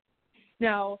lube.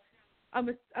 Now, I'm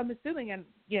assuming, and,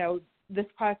 you know, this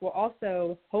product will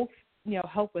also help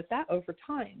with that over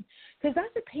time. Because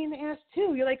that's a pain in the ass,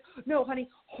 too. You're like, no,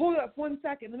 honey, hold up 1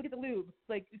 second. Let me get the lube.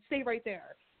 Like, stay right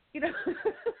there. You know?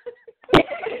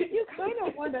 you kind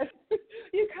of want to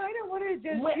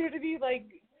just you to be, like,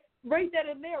 right then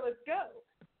and there. Let's go.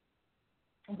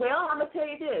 Well, I'm gonna tell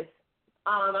you this.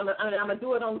 I'm gonna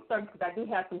do it on the surface because I do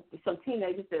have some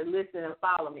teenagers that listen and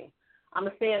follow me. I'm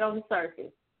gonna say it on the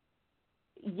surface.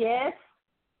 Yes,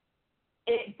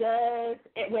 it does.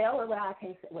 I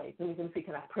can't say. Wait, let me see.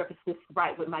 Can I preface this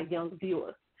right with my young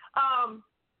viewers?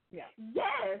 Yeah.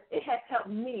 Yes, it has helped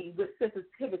me with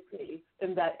sensitivity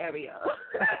in that area.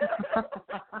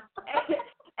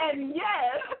 and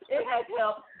yes, it has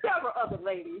helped several other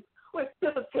ladies with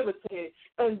sensitivity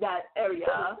in that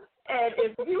area. And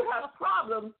if you have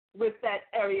problems with that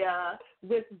area,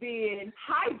 with being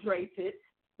hydrated,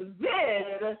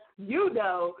 then you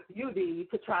know you need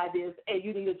to try this and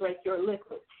you need to drink your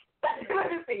liquids.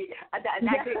 Let me see. I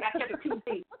kept it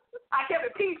PG. I kept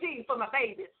it PG for my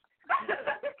babies. I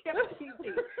kept it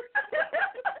PG.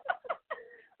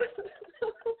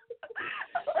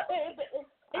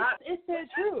 It's so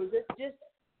true.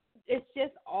 It's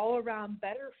just all around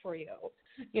better for you,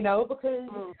 because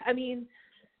I mean,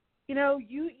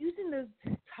 you using those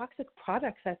toxic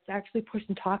products that's actually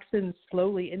pushing toxins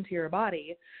slowly into your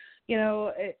body,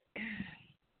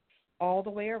 all the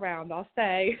way around. I'll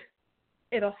say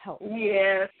it'll help.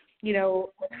 Yes.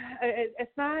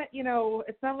 It's not.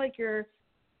 It's not like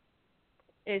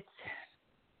it's.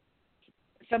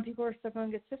 Some people are still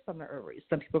going to get cysts on their ovaries.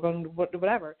 Some people are going to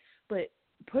whatever, but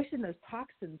pushing those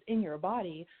toxins in your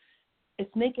body,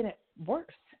 it's making it worse.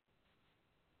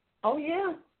 Oh,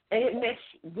 yeah. And it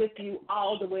meshes with you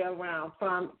all the way around,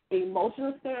 from an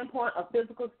emotional standpoint, a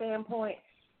physical standpoint,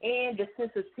 and the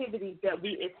sensitivity that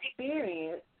we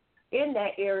experience in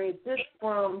that area just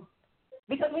from,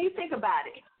 because when you think about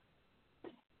it,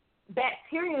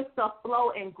 bacteria and stuff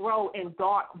flow and grow in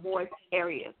dark, moist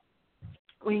areas.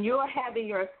 When you're having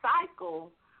your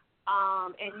cycle,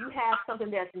 and you have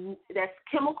something that's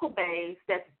chemical based,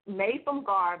 that's made from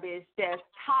garbage, that's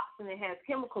toxin, and has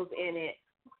chemicals in it,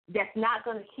 that's not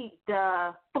going to keep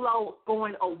the flow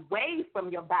going away from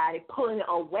your body, pulling it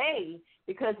away,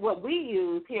 because what we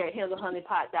use here at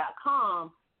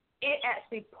HealTheHoneyPot.com, it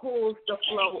actually pulls the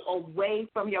flow away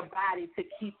from your body to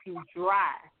keep you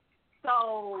dry.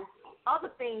 So other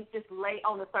things just lay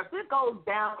on the surface. It goes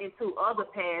down into other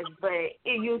paths, but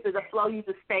the flow used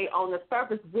to stay on the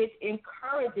surface, which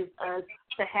encourages us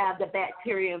to have the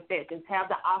bacteria infections, have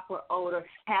the awkward odor,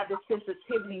 have the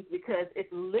sensitivities, because it's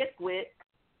liquid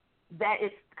that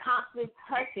is constantly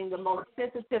touching the most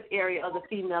sensitive area of the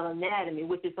female anatomy,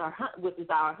 which is our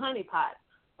honey pot.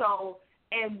 So,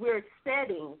 and we're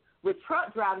setting, with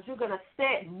truck drivers, you're going to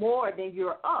set more than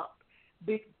you're up,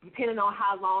 depending on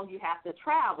how long you have to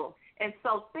travel. And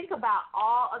so think about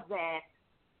all of that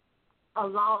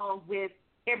along with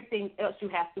everything else you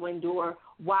have to endure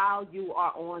while you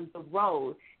are on the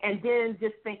road. And then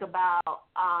just think about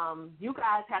you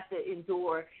guys have to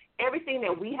endure everything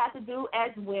that we have to do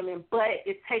as women, but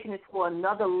it's taking it to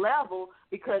another level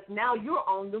because now you're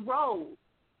on the road.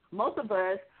 Most of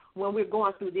us, when we're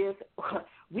going through this,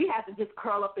 we have to just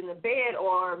curl up in the bed,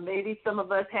 or maybe some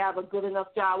of us have a good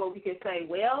enough job where we can say,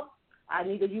 well, I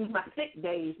need to use my sick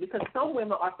days, because some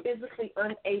women are physically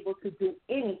unable to do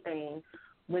anything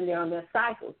when they're on their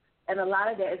cycles. And a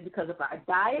lot of that is because of our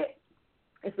diet,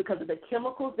 it's because of the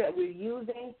chemicals that we're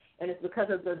using, and it's because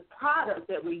of the products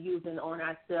that we're using on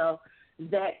ourselves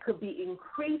that could be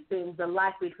increasing the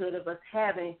likelihood of us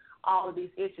having all of these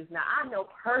issues. Now, I know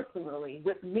personally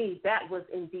with me that was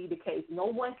indeed the case. No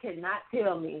one cannot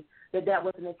tell me that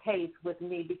wasn't the case with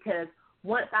me, because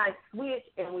once I switched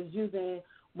and was using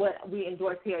what we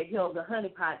endorse here at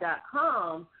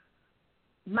HealTheHoneyPot.com,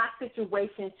 my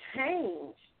situation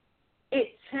changed.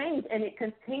 It changed, and it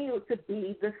continued to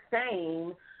be the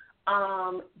same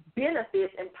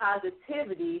benefits and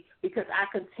positivity because I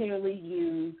continually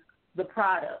use the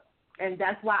product. And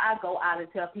that's why I go out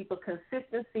and tell people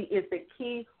consistency is the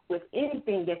key with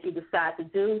anything that you decide to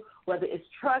do, whether it's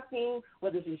trucking,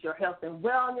 whether it's your health and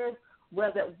wellness,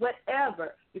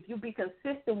 whatever. If you be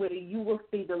consistent with it, you will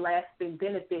see the lasting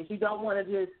benefits. You don't want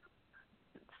to just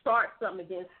start something and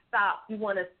then stop. You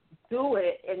want to do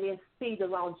it and then see the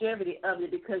longevity of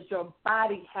it, because your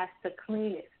body has to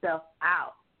clean itself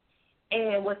out.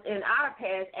 And what's in our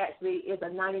pads actually is a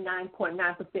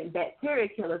 99.9% bacteria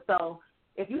killer. So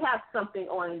if you have something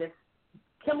on that's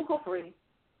chemical-free,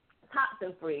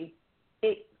 toxin-free,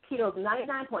 it kills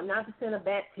 99.9% of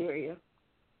bacteria.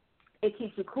 It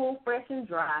keeps you cool, fresh, and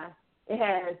dry. It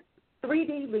has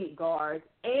 3D leak guards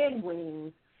and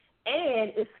wings,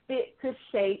 and it's fit to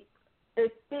shape.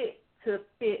 It's fit to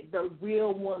fit the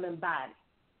real woman body.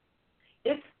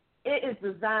 It is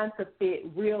designed to fit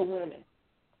real women.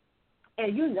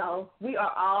 And we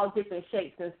are all different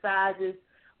shapes and sizes.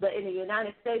 But in the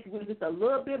United States, we're just a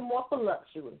little bit more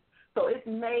voluptuous. So it's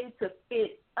made to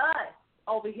fit us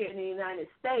over here in the United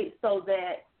States so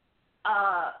that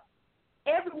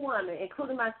every woman,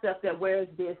 including myself, that wears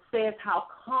this says how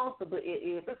comfortable it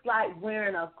is. It's like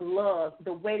wearing a glove,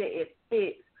 the way that it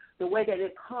fits, the way that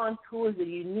it contours the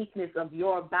uniqueness of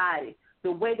your body,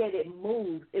 the way that it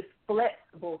moves. It's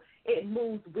flexible. It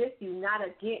moves with you, not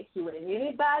against you. And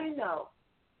anybody know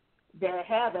that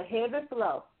have a heavy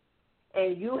flow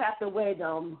and you have to wear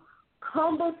them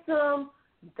cumbersome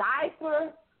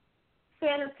diaper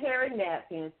sanitary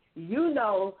napkins, you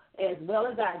know as well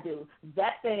as I do,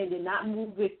 that thing did not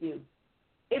move with you.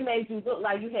 It made you look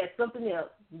like you had something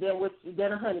else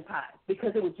than a honey pot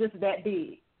because it was just that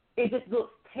big. It just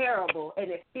looks terrible,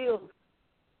 and it feels,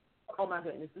 oh, my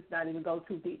goodness, let's not even go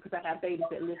too deep because I have babies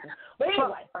that listen. But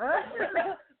anyway.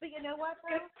 But you know what,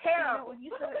 though? It's terrible.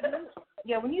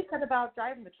 You know, when you said about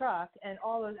driving the truck and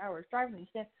all those hours driving, you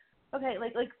said, okay,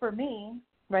 like for me,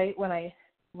 right, when I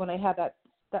had that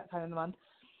kind of month,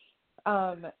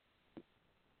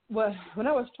 when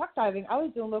I was truck driving, I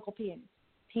was doing local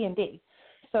P&D.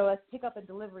 So that's pick up and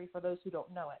delivery for those who don't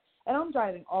know it. And I'm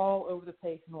driving all over the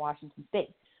place in Washington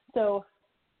State. So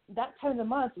that time of the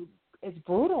month is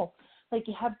brutal. Like,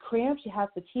 you have cramps, you have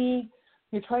fatigue,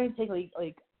 you're trying to take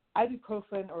like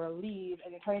ibuprofen or Aleve,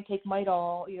 and you're trying to take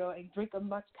Midol, and drink as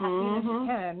much caffeine as you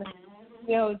can,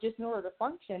 just in order to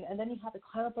function. And then you have to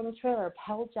climb up on the trailer,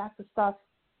 pedal jack the stuff,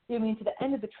 to the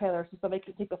end of the trailer so somebody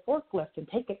can take the forklift and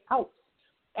take it out.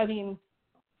 I mean,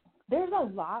 there's a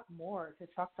lot more to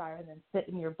truck driving than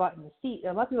sitting your butt in the seat.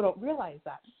 And a lot of people don't realize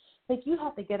that. Like, you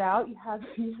have to get out. You have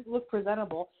to look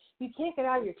presentable. You can't get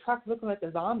out of your truck looking like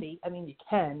a zombie. I mean, you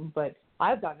can, but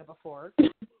I've done it before.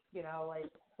 Like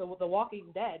the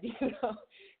Walking Dead.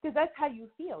 Because that's how you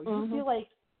feel. You feel like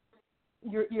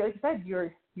you're like I said,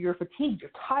 you're fatigued,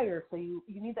 you're tired, so you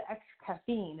need the extra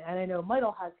caffeine. And I know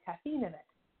Midol has caffeine in it,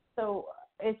 so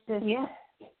it's just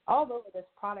although this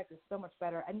product is so much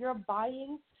better, and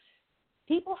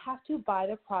people have to buy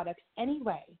the products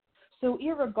anyway. So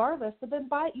irregardless, but then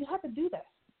you have to do this.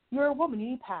 You're a woman, you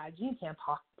need pads, you need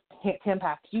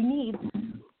Tampax, you need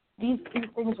these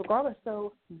things regardless.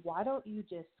 So why don't you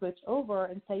just switch over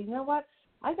and say, you know what,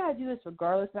 I got to do this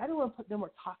regardless, and I don't want to put no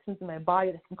more toxins in my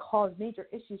body that can cause major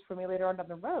issues for me later on down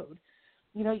the road.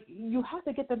 You have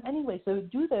to get them anyway, so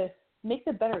make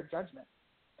the better judgment.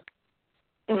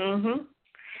 Mm-hmm.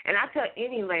 And I tell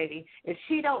any lady, if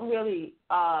she don't really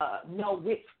know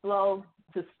which flow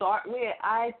to start with,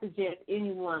 I suggest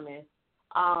any woman,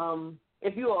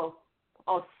 if you're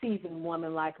a seasoned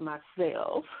woman like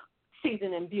myself,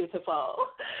 seasoned and beautiful,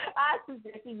 I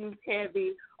suggest you use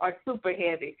heavy or super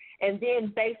heavy. And then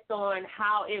based on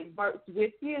how it works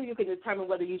with you, you can determine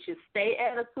whether you should stay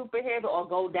at a super heavy or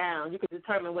go down. You can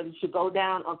determine whether you should go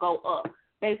down or go up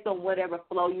based on whatever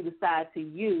flow you decide to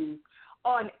use.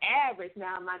 On average,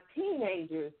 now, my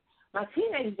teenagers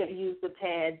that use the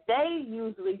pads, they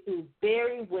usually do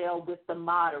very well with the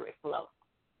moderate flow.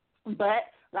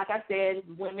 But like I said,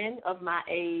 women of my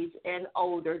age and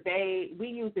older, we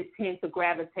usually tend to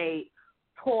gravitate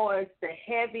towards the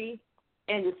heavy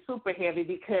and the super heavy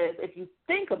because if you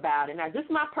think about it, now this is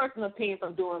my personal opinion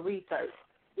from doing research.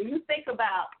 When you think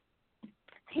about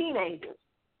teenagers,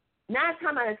 9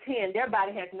 times out of 10, their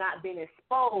body has not been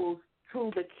exposed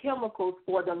to the chemicals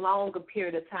for the longer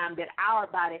period of time that our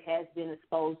body has been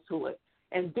exposed to it.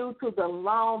 And due to the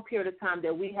long period of time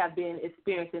that we have been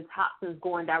experiencing toxins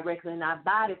going directly in our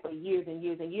body for years and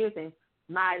years and years, and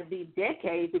might be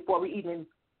decades before we even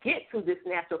get to this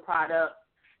natural product,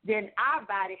 then our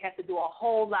body has to do a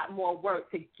whole lot more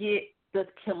work to get the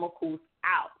chemicals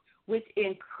out, which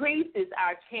increases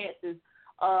our chances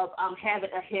of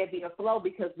having a heavier flow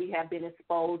because we have been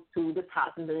exposed to the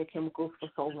toxins and the chemicals for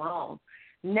so long.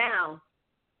 Now,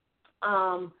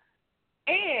 and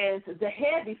the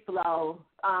heavy flow,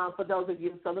 for those of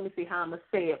you, so let me see how I'm going to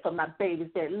say it for my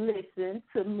babies that listen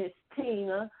to Miss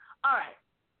Tina. All right,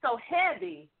 so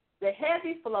the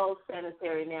heavy flow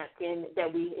sanitary napkin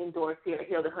that we endorse here at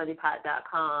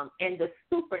HealTheHoneyPot.com and the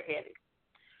super heavy.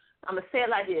 I'm going to say it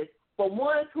like this. For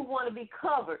ones who want to be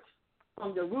covered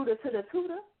from the rooter to the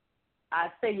tutor,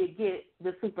 I say you get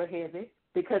the super heavy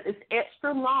because it's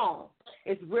extra long.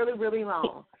 It's really, really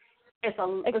long. It's a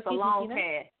long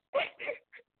pad.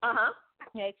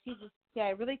 Yeah, excuse me.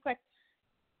 Yeah, really quick.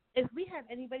 If we have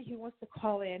anybody who wants to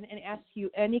call in and ask you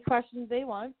any questions they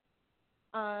want,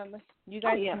 you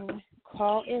guys can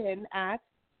call in at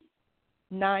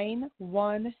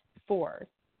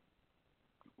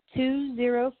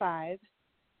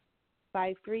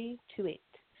 914-205-5328.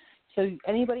 So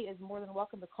anybody is more than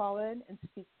welcome to call in and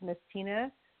speak to Miss Tina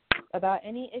about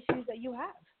any issues that you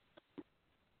have.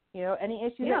 You know, any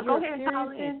issues that go you're ahead and call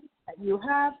in. experiencing that you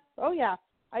have. Oh, yeah.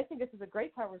 I think this is a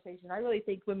great conversation. I really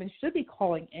think women should be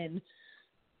calling in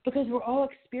because we're all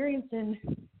experiencing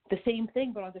the same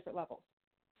thing but on different levels.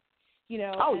 You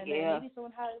know, and maybe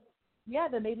someone has,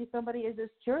 then maybe somebody is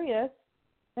just curious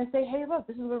and say, hey, look,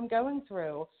 this is what I'm going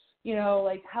through. You know,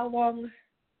 like how long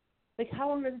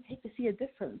does it take to see a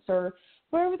difference, or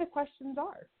whatever the questions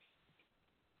are.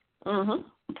 Mhm.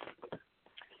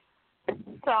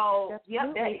 So,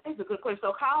 that is a good question.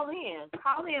 So call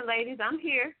in, ladies. I'm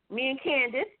here. Me and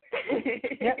Candace.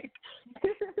 Yep.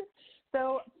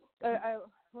 So,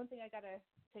 one thing I gotta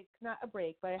take, not a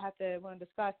break, but I want to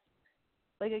discuss.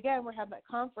 Like again, we're having that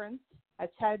conference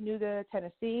at Chattanooga,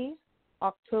 Tennessee,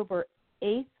 October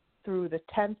 8th through the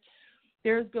 10th.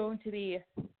 There's going to be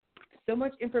so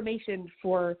much information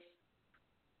for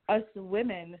us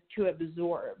women to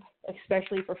absorb,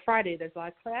 especially for Friday. There's a lot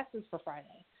of classes for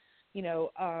Friday. You know,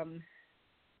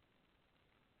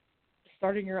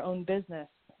 starting your own business.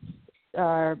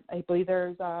 I believe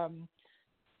there's a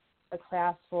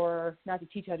class for, not to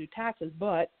teach how to do taxes,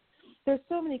 but there's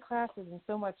so many classes and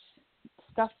so much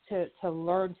stuff to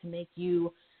learn to make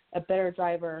you a better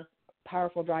driver,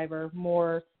 powerful driver,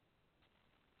 more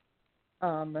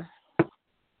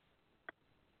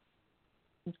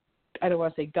I don't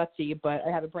want to say gutsy, but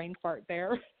I had a brain fart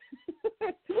there.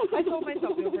 I told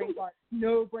myself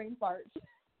no brain fart.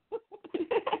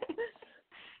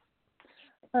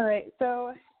 All right,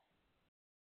 so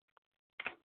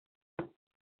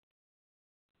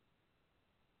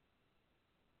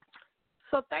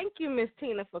thank you, Miss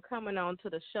Tina, for coming on to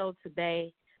the show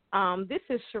today. This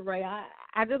is Sheree.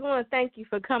 I just want to thank you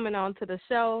for coming on to the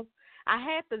show. I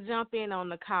had to jump in on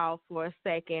the call for a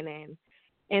second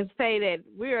and say that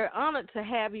we're honored to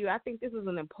have you. I think this is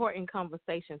an important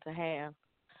conversation to have.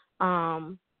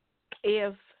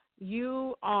 If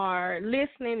you are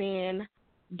listening in,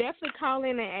 definitely call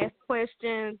in and ask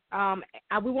questions.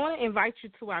 We want to invite you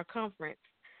to our conference,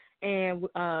 and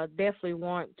definitely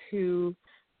want to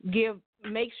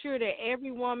make sure that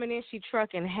every woman in She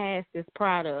Trucking has this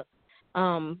product,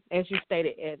 as you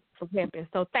stated, for Peppin.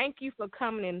 So thank you for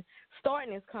coming and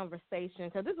starting this conversation,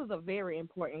 because this is a very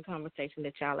important conversation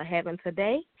that y'all are having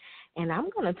today. And I'm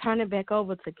going to turn it back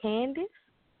over to Candace.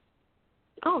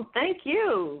 Oh, thank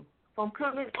you for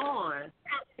coming on.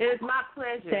 It is my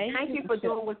pleasure. Thank you for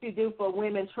doing what you do for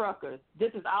women truckers.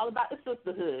 This is all about the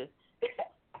sisterhood.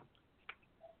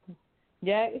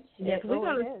 Yes, we're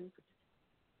going to.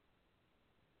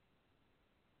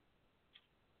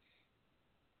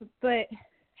 But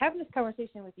having this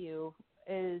conversation with you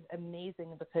is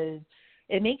amazing because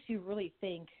it makes you really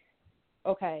think,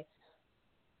 okay,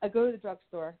 I go to the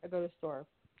drugstore,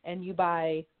 and you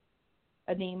buy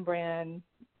a name brand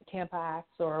Tampax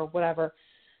or whatever,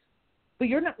 but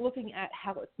you're not looking at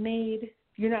how it's made.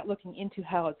 You're not looking into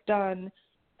how it's done.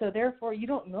 So therefore, you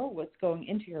don't know what's going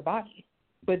into your body.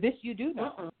 But this you do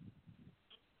know.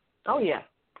 Oh, yeah.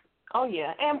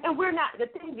 And we're not, the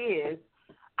thing is,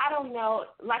 I don't know,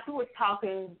 like we were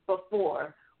talking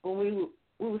before when we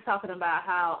were talking about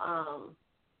how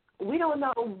we don't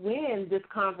know when this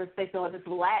conversation or this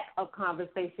lack of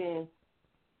conversation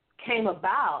came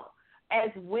about. As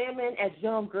women, as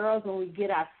young girls, when we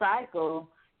get our cycle,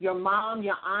 your mom,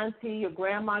 your auntie, your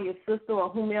grandma, your sister, or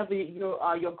whomever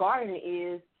your guardian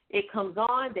is, it comes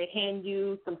on, they hand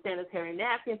you some sanitary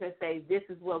napkins and say, this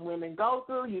is what women go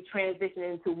through. You transition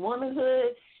into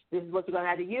womanhood. This is what you're going to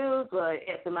have to use for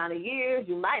X amount of years.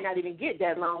 You might not even get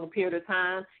that long a period of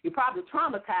time. You're probably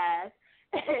traumatized.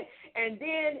 And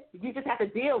then you just have to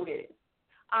deal with it.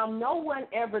 No one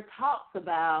ever talks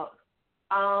about,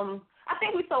 I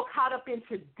think we're so caught up in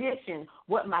tradition,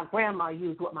 what my grandma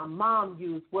used, what my mom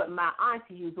used, what my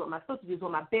auntie used, what my sister used,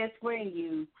 what my best friend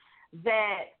used,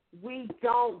 that we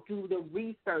don't do the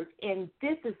research. And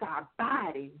this is our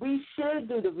body. We should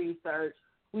do the research.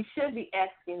 We should be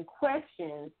asking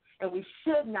questions, and we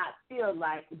should not feel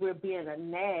like we're being a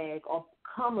nag or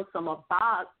cumbersome or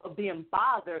being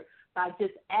bothered by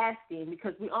just asking,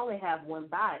 because we only have one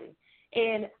body.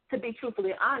 And to be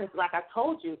truthfully honest, like I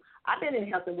told you, I've been in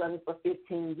health and wellness for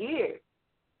 15 years.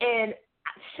 And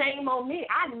shame on me,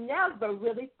 I never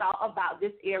really thought about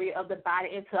this area of the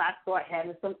body until I started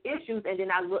having some issues. And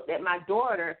then I looked at my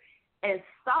daughter and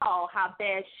saw how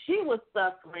bad she was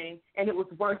suffering, and it was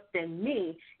worse than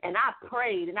me. And I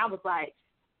prayed, and I was like,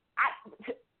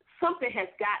 something has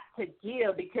got to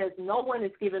give, because no one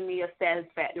is giving me a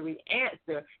satisfactory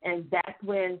answer. And that's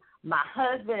when my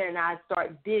husband and I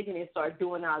started digging and started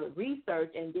doing all the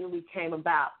research, and then we came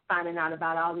about finding out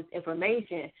about all this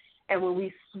information. And when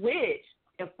we switched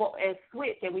and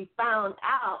switch, and we found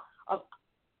out of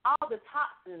all the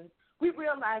toxins, we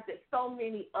realized that so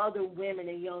many other women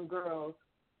and young girls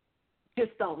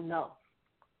just don't know.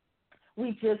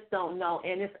 We just don't know.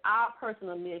 And it's our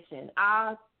personal mission,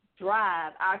 our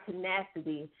drive, our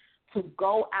tenacity to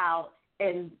go out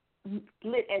and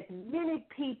let as many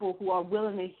people who are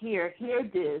willing to hear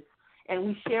this, and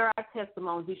we share our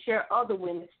testimonies, we share other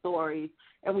women's stories,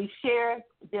 and we share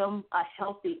them a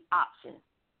healthy option.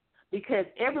 Because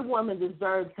every woman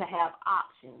deserves to have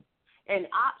options. And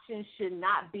options should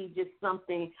not be just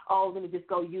something, oh, let me just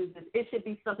go use this. It should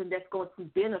be something that's going to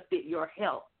benefit your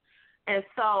health. And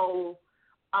so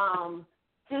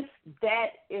just that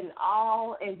in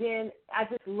all, and then I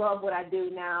just love what I do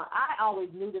now. I always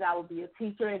knew that I would be a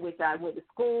teacher, in which I went to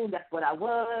school. That's what I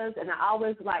was. And I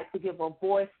always like to give a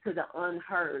voice to the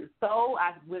unheard. So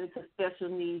I went into special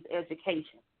needs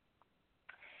education.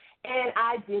 And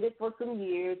I did it for some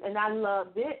years, and I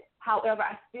loved it. However,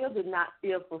 I still did not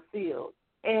feel fulfilled.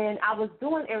 And I was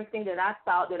doing everything that I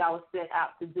thought that I was set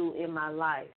out to do in my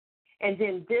life. And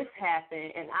then this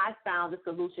happened, and I found the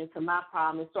solution to my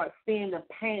problem and started seeing the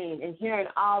pain and hearing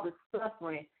all the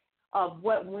suffering of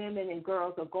what women and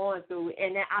girls are going through.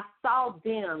 And then I saw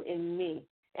them in me,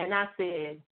 and I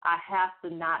said, I have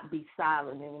to not be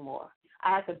silent anymore.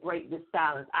 I have to break this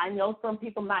silence. I know some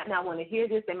people might not want to hear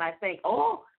this. They might think,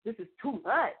 oh, this is too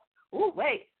much. Oh,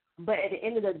 wait. But at the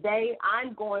end of the day,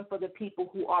 I'm going for the people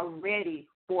who are ready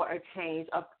for a change,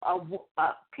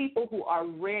 people who are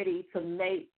ready to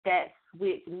make that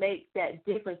switch, make that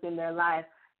difference in their life,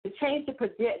 to change the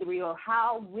trajectory of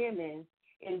how women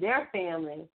in their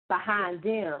family behind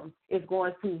them is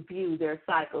going to view their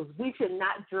cycles. We should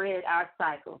not dread our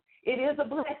cycle. It is a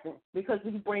blessing because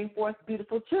we bring forth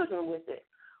beautiful children with it.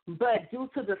 But due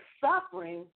to the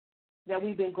suffering that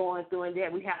we've been going through and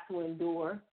that we have to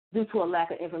endure due to a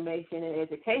lack of information and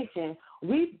education,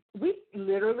 we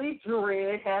literally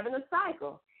dread having a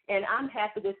cycle. And I'm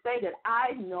happy to say that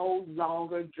I no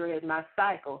longer dread my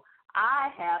cycle. I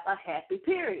have a happy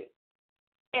period.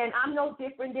 And I'm no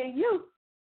different than you.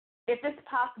 If it's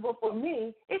possible for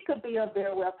me, it could be a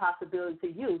very well possibility to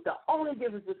you. The only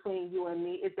difference between you and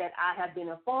me is that I have been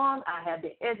informed, I have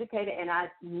been educated, and I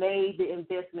made the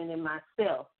investment in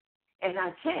myself. And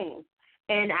I changed,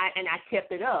 and I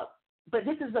kept it up. But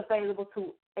this is available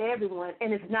to everyone,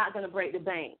 and it's not going to break the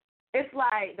bank. It's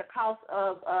like the cost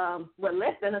of,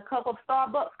 less than a cup of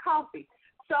Starbucks coffee.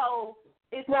 So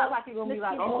it's not like you're going to be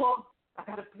like, oh, I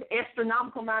got an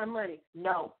astronomical amount of money.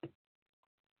 No.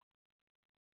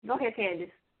 Go ahead,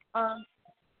 Candice.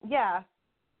 Yeah.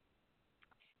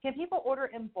 Can people order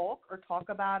in bulk or talk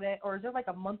about it, or is there like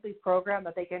a monthly program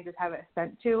that they can just have it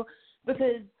sent to?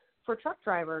 Because for truck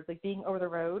drivers, like being over the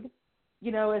road,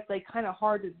 it's like kind of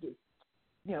hard to,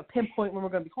 pinpoint when we're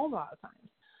going to be home a lot of times.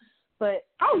 But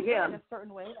in a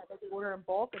certain way that they can order in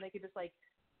bulk and they can just like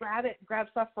grab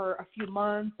stuff for a few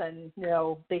months, and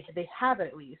they have it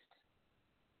at least.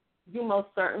 You most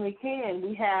certainly can.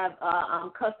 We have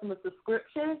customer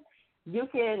subscription. You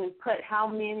can put how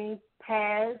many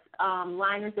pads,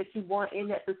 liners that you want in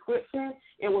that subscription.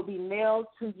 It will be mailed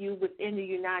to you within the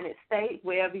United States,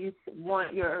 wherever you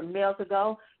want your mail to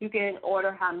go. You can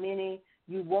order how many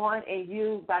you want,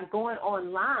 and by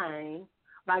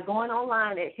going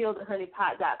online at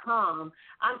HealTheHoneyPot.com,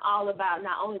 I'm all about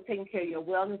not only taking care of your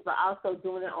wellness, but also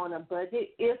doing it on a budget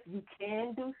if you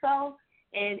can do so.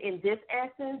 And in this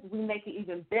essence, we make it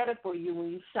even better for you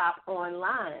when you shop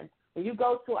online. When you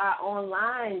go to our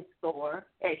online store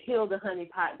at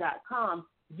HealTheHoneyPot.com,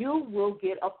 you will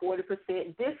get a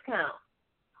 40% discount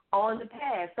on the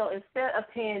pad. So instead of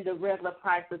paying the regular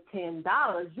price of $10,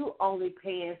 you're only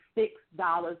paying $6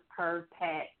 per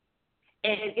pack.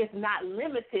 And it's not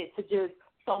limited to just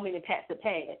so many packs of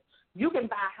pads. You can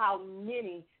buy how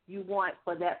many you want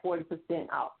for that 40%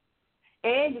 off.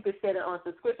 And you can set it on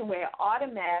subscription where it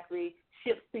automatically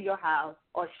ships to your house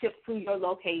or ships to your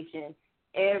location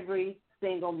every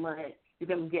single month. You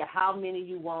can get how many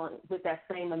you want with that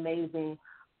same amazing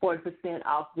 40%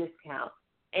 off discount,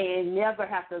 and never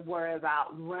have to worry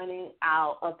about running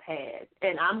out of pads.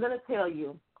 And I'm going to tell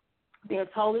you, being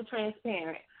totally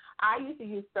transparent, I used to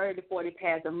use 30 to 40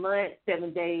 pads a month,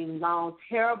 7 days long,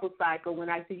 terrible cycle when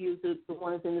I used to use the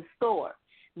ones in the store.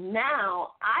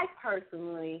 Now, I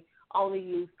personally only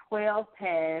use 12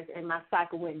 pads, and my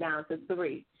cycle went down to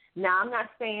 3. Now, I'm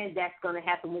not saying that's going to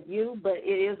happen with you, but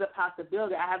it is a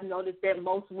possibility. I have noticed that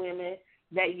most women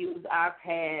that use our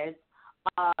pads,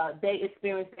 they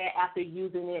experience that after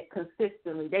using it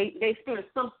consistently. They experience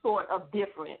some sort of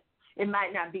difference. It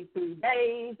might not be 3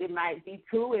 days. It might be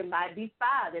 2. It might be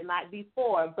 5. It might be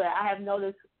 4. But I have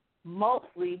noticed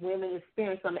mostly women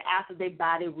experience something after their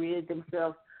body rid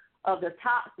themselves of the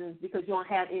toxins because you don't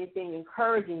have anything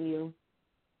encouraging you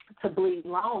to bleed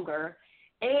longer,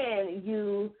 and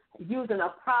you using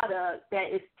a product that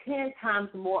is 10 times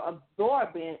more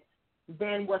absorbent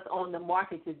than what's on the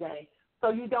market today. So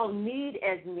you don't need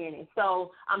as many.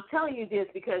 So I'm telling you this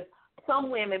because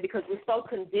some women, because we're so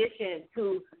conditioned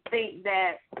to think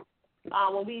that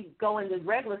when we go in the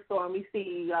regular store and we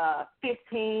see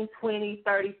 15, 20,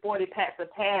 30, 40 packs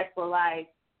of pads for like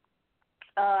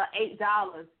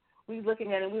 $8, we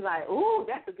looking at it and we like, ooh,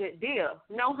 that's a good deal.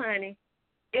 No, honey.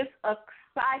 It's a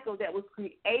cycle that was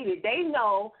created. They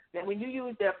know that when you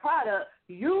use their product,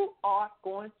 you are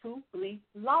going to bleed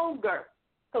longer.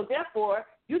 So therefore,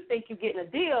 you think you're getting a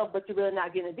deal, but you're really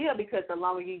not getting a deal because the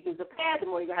longer you use the pad, the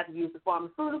more you're going to have to use the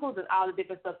pharmaceuticals and all the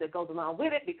different stuff that goes along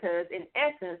with it because, in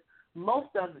essence,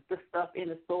 most of the stuff in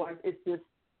the stores is just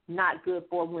not good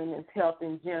for women's health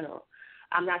in general.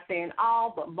 I'm not saying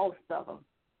all, but most of them.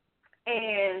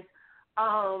 And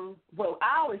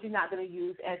hours you're not going to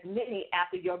use as many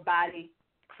after your body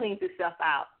cleans itself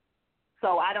out.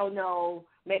 So I don't know,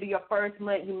 maybe your first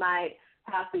month you might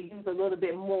have to use a little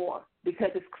bit more because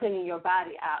it's cleaning your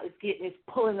body out. It's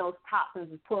pulling those toxins,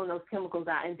 it's pulling those chemicals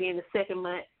out. And then the second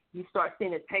month you start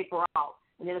seeing it taper off.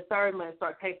 And then the third month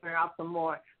start tapering off some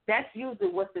more. That's usually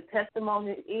what the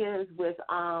testimony is with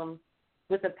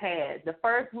the pad. The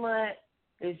first month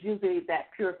is usually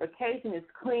that purification, it's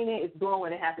cleaning, it's doing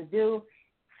what it has to do.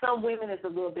 Some women it's a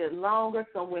little bit longer,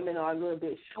 some women are a little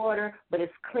bit shorter, but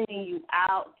it's cleaning you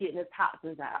out, getting the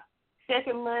toxins out.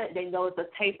 Second month, they notice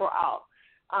a taper off.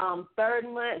 Third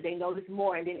month, they notice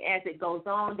more, and then as it goes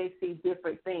on, they see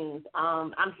different things.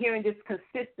 I'm hearing this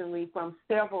consistently from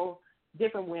several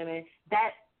different women.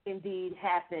 That indeed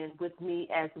happened with me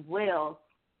as well,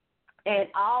 and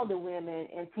all the women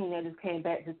and teenagers came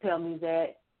back to tell me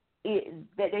that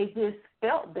they just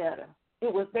felt better.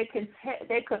 It was they could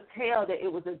tell that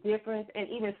it was a difference, and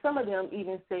even some of them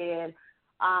even said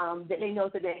that they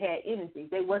noticed that they had energy.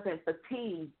 They wasn't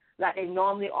fatigued like they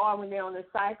normally are when they're on the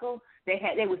cycle. They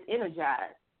was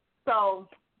energized. So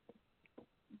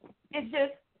it's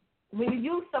just when you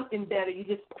use something better, you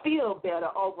just feel better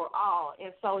overall.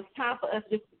 And so it's time for us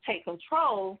just to take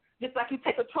control, just like you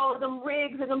take control of them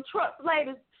rigs and them trucks.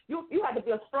 Ladies, you have to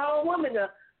be a strong woman to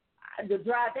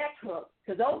drive that truck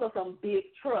because those are some big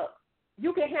trucks.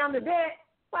 You can handle that.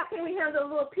 Why can't we handle a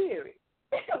little period?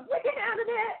 We can handle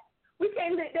that. We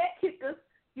can't let that kick us.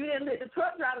 You didn't let the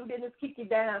truck driving business kick you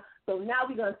down. So now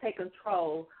we're going to take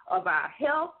control of our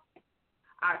health,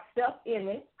 our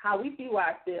self-image, how we view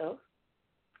ourselves,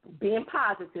 being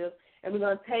positive, and we're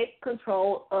going to take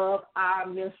control of our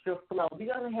menstrual flow.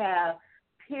 We're going to have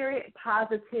period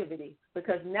positivity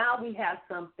because now we have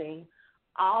something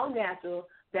all natural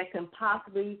that can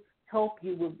possibly help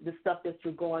you with the stuff that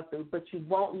you're going through, but you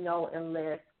won't know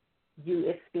unless you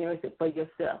experience it for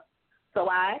yourself. So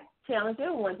I challenge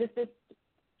everyone just to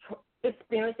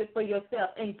experience it for yourself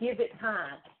and give it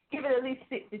time. Give it at least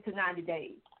 60 to 90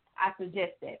 days. I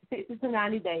suggest that, 60 to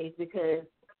 90 days, because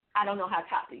I don't know how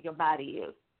toxic your body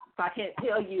is. So I can't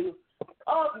tell you,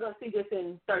 you're going to see this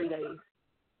in 30 days.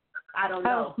 I don't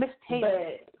know. Miss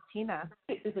Tina.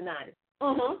 60 to 90.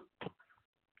 Mm-hmm.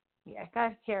 Yeah,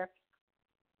 guys, here.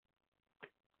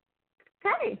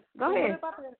 Okay, go ahead.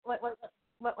 What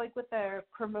about like with the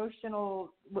promotion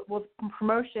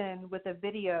with a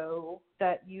video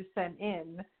that you sent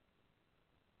in,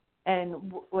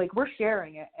 and like we're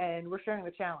sharing it and we're sharing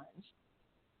the challenge.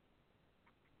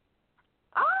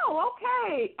 Oh,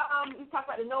 okay. You talk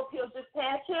about the No Pills Just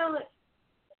Pad challenge.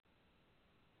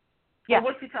 Yeah.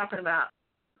 What you talking about?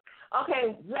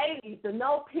 Okay, ladies, the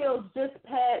No Pills Just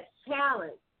Pad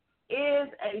challenge is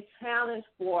a challenge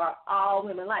for all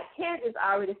women. Like Candace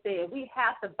already said, we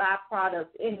have to buy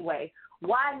products anyway.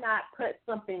 Why not put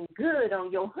something good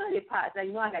on your honey pots? Now,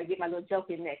 you know I got to get my little joke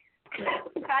in there.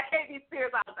 I can't be serious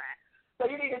about that. So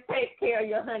you need to take care of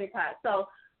your honey pot. So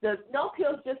the No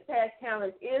Pills Just Pad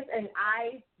challenge is an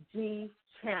IG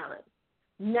challenge.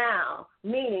 Now,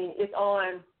 meaning it's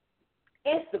on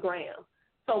Instagram.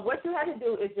 So what you have to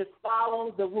do is just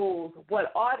follow the rules.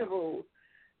 What are the rules?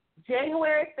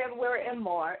 January, February, and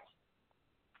March,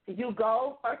 you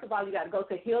go, first of all, you got to go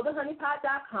to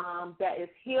healthehoneypot.com. That is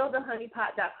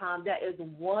healthehoneypot.com. That is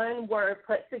one word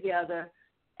put together,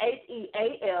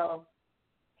 HEAL,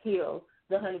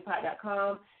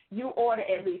 healthehoneypot.com. You order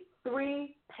at least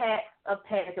 3 packs of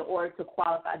pads in order to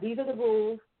qualify. These are the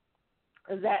rules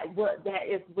that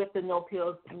is with the No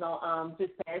Pills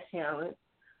Just Pad challenge.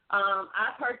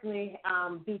 I personally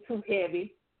do 2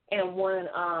 heavy and 1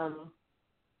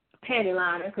 panty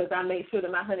liner because I make sure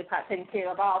that my honey pot taken care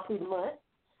of all through the month.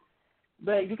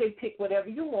 But you can pick whatever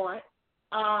you want.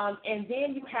 And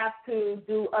then you have to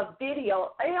do a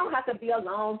video. It don't have to be a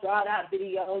long, drawn-out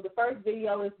video. The first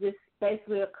video is just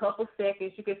basically a couple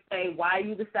seconds. You can say why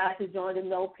you decided to join the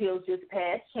No Pills Just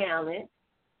Pass challenge.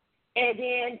 And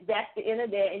then that's the end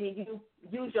of that. And then you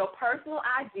use your personal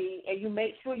IG, and you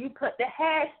make sure you put the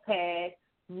hashtag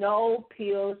No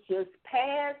Pills Just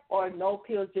Pass or No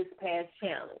Pills Just Pass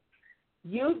challenge.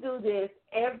 You do this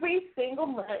every single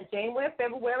month, January,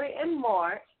 February, and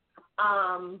March.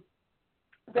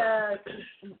 The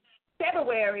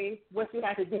February, what you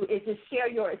have to do is just share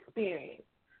your experience.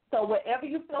 So whatever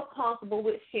you feel comfortable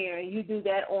with sharing, you do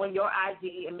that on your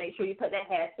IG and make sure you put that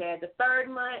hashtag. The third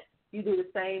month, you do the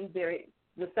same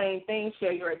thing,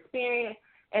 share your experience.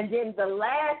 And then the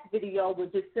last video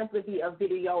would just simply be a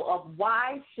video of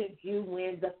why should you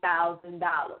win the $1,000.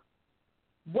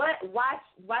 Why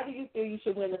do you feel you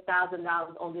should win the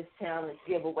 $1,000 on this challenge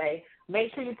giveaway?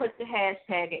 Make sure you put the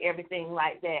hashtag and everything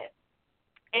like that.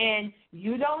 And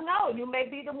you don't know. You may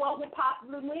be the one who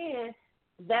possibly win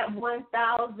that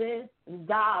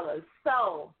 $1,000.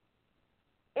 So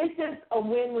it's just a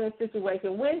win-win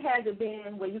situation. When has it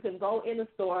been where you can go in the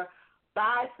store,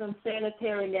 buy some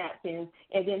sanitary napkins,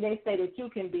 and then they say that you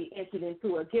can be entered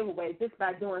into a giveaway just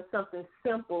by doing something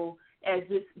simple as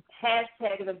just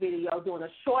hashtagging a video, doing a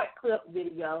short clip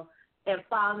video, and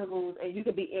following the rules, and you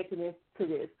can be entered into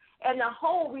this. And the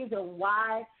whole reason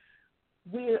why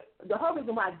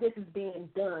this is being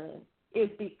done is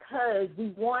because we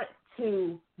want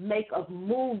to make a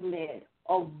movement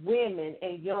of women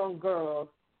and young girls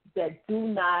that do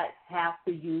not have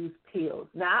to use pills.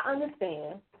 Now, I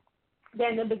understand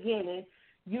that in the beginning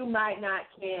you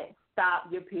can't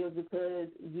stop your pills because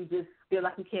you just feel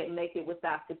like you can't make it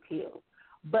without the pills.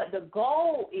 But the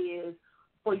goal is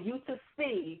for you to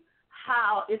see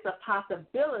how it's a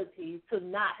possibility to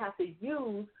not have to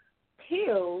use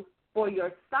pills for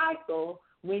your cycle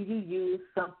when you use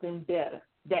something better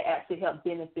that actually helps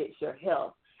benefit your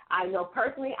health. I know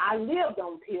personally I lived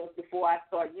on pills before I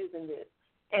started using this,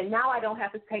 and now I don't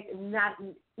have to take not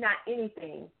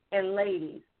anything. And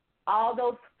ladies, all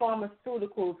those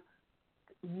pharmaceuticals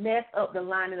mess up the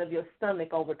lining of your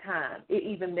stomach over time. It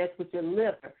even messes with your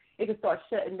liver. It can start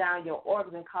shutting down your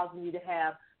organs and causing you to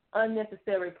have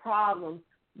unnecessary problems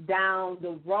down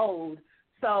the road.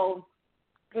 So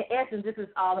in essence, this is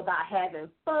all about having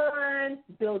fun,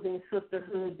 building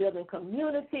sisterhood, building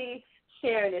community,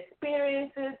 sharing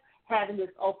experiences, having this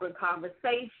open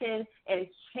conversation, and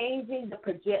changing the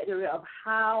trajectory of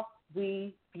how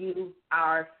we view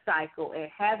our cycle and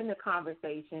having a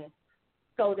conversation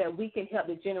so that we can help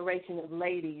the generation of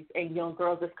ladies and young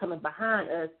girls that's coming behind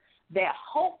us that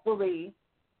hopefully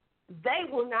they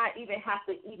will not even have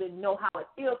to even know how it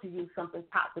feels to use something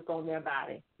toxic on their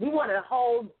body. We want to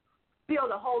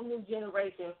build a whole new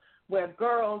generation where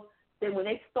girls, that when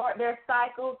they start their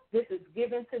cycle, this is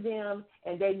given to them,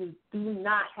 and they do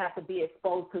not have to be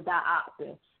exposed to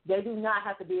dioxin. They do not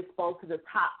have to be exposed to the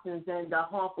toxins and the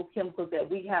harmful chemicals that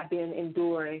we have been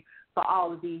enduring for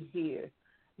all of these years.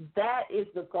 That is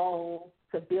the goal,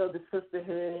 to build the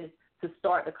sisterhood, to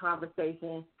start the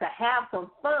conversation, to have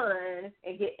some fun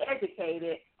and get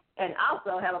educated, and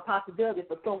also have a possibility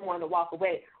for someone to walk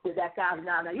away with that $1,000.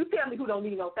 Now, you tell me who don't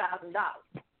need no $1,000.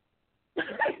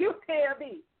 You tell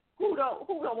me who don't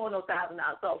want no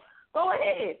 $1,000. So go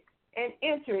ahead and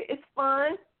enter it. It's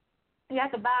fun. You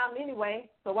have to buy them anyway,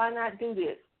 so why not do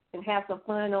this and have some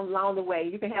fun along the way?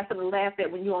 You can have something to laugh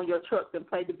at when you're on your truck and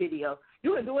play the video.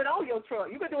 You can do it on your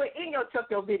truck. You can do it in your truck,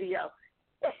 your video.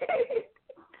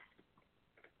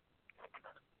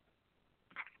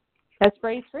 That's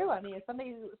very true. I mean, if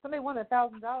somebody won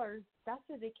 $1,000, that's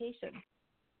a vacation.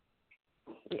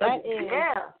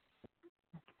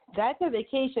 That's a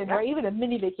vacation, or even a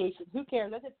mini vacation. Who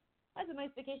cares? That's a nice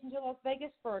vacation to Las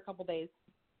Vegas for a couple days.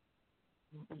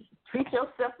 Treat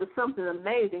yourself to something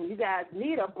amazing. You guys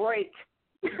need a break.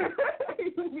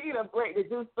 You need a break to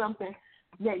do something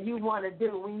that you want to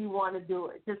do when you want to do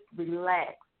it. Just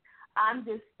relax. I'm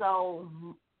just so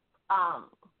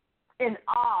in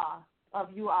awe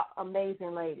of you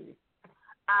amazing ladies.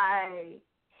 I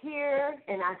hear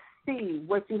and I see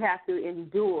what you have to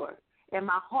endure, and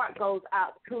my heart goes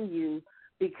out to you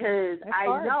because I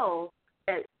know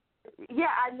that,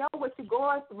 I know what you're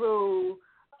going through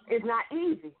is not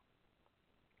easy.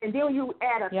 And then you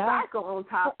add a cycle on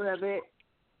top of it,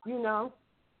 you know.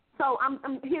 So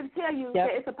I'm here to tell you that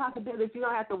it's a possibility that you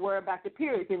don't have to worry about your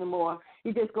periods anymore.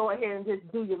 You just go ahead and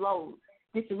just do your loads.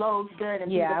 Get your loads done and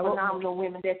be the phenomenal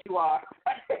women that you are.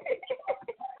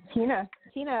 Tina,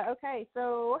 okay,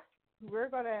 so we're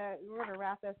gonna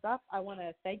wrap this up. I want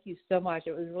to thank you so much.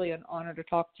 It was really an honor to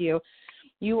talk to you.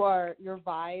 Your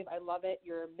vibe, I love it.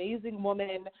 You're an amazing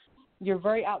woman. You're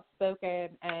very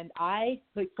outspoken, and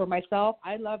for myself,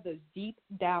 I love those deep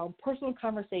down personal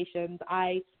conversations.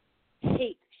 I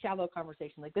hate shallow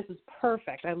conversation. Like, this is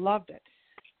perfect. I loved it.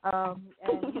 And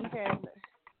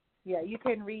you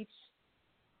can reach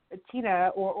Tina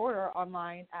or order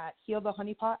online at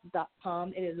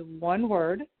healthehoneypot.com. It is one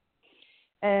word.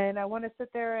 And I want to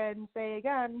sit there and say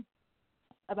again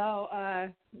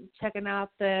about checking out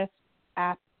the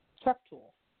app Truck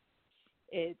Tool.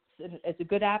 It's a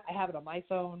good app. I have it on my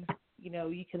phone.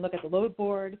 You can look at the load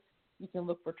board. You can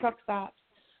look for truck stops.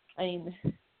 I mean,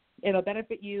 it'll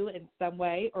benefit you in some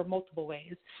way or multiple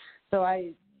ways. So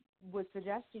I would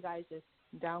suggest you guys just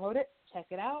download it, check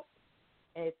it out.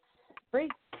 It's free.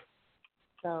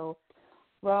 So,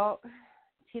 well,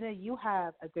 Tina, you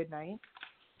have a good night,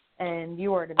 and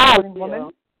you are an amazing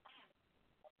woman.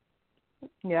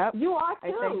 Yep. You are too.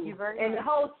 I thank you very much. And the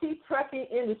whole cheap trucking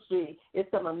industry is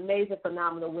some amazing,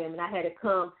 phenomenal women. I had to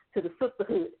come to the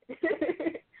sisterhood.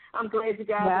 I'm glad you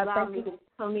guys allowed me to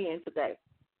come in today.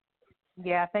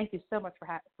 Yeah, thank you so much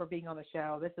for being on the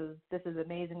show. This is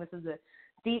amazing. This is a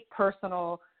deep,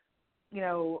 personal,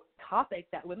 topic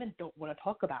that women don't want to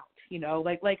talk about.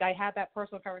 Like I had that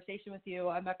personal conversation with you.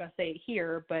 I'm not going to say it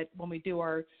here, but when we do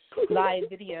our live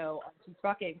video on some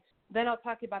trucking, then I'll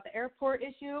talk about the airport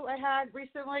issue I had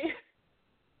recently.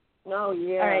 Oh,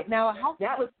 yeah. All right. Now,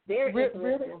 that was very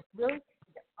interesting. Really,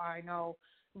 I know.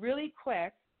 Really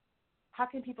quick, how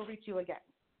can people reach you again?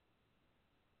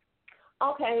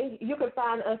 Okay, you can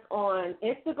find us on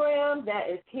Instagram. That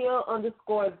is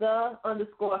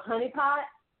heal_the_honeypot.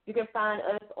 You can find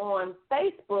us on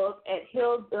Facebook at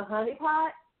Heal the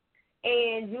Honeypot.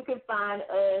 And you can find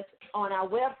us on our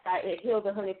website at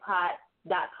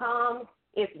healthehoneypot.com.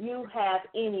 If you have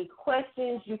any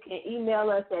questions, you can email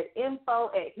us at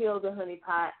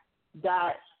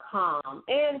info@healthehoneypot.com.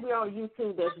 And we're on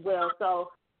YouTube as well.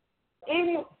 So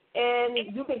and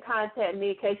you can contact me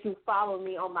in case you follow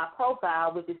me on my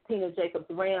profile, which is Tina Jacobs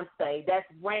Ramsay.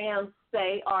 That's Ramsay,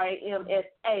 Ramsay.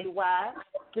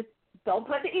 Just don't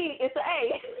put the E, it's an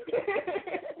A.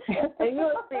 And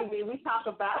you'll see me. We talk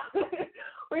about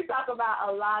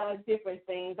a lot of different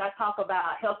things. I talk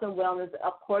about health and wellness.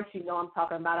 Of course, I'm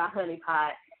talking about our honey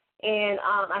pot. And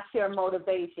I share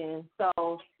motivation.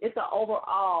 So it's an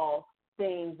overall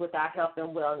thing with our health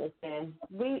and wellness. And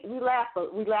we laugh a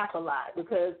lot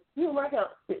because humor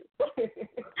helps too.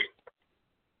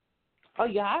 Oh,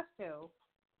 you have to.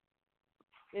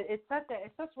 It's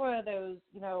such one of those,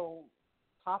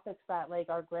 topics that like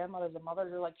our grandmothers and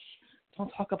mothers are like, don't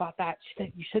talk about that.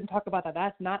 You shouldn't talk about that.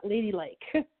 That's not ladylike.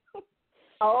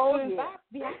 Oh, so in fact,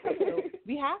 we have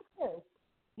to.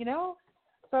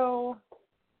 So,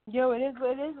 it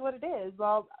is what it is.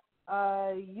 Well,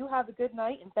 you have a good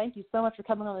night, and thank you so much for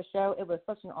coming on the show. It was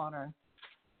such an honor.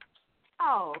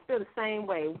 Oh, feel the same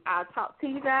way. I'll talk to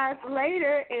you guys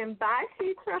later, and bye,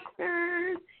 She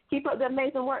Truckers. Keep up the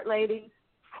amazing work, ladies.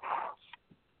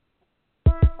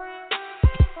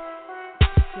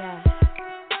 Yeah.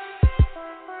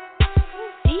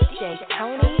 DJ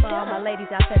Tony. For all my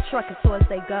ladies out there trucking towards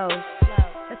they goals.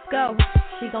 Let's go.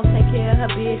 She gon' take care of her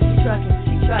biz, she trucking.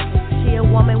 She a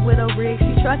woman with a rig,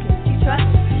 she trucking.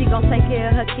 She gon' take care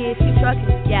of her kids, she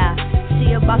trucking. Yeah.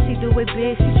 She a boss, she do it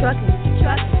big, she trucking. She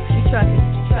trucking.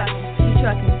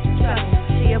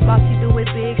 She a boss, she do it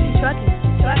big, she trucking.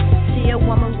 She a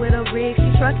woman with a rig,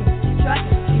 she trucking.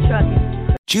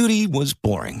 Judy was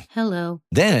boring. Hello.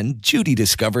 Then Judy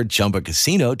discovered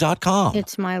ChumbaCasino.com.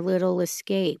 It's my little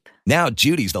escape. Now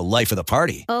Judy's the life of the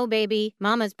party. Oh, baby,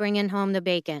 mama's bringing home the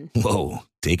bacon. Whoa,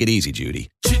 take it easy, Judy.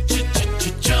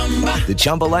 The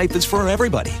Chumba life is for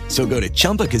everybody. So go to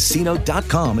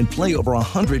ChumbaCasino.com and play over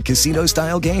 100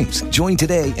 casino-style games. Join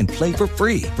today and play for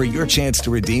free for your chance to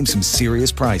redeem some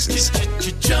serious prizes.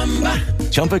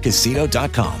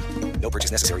 ChumbaCasino.com. No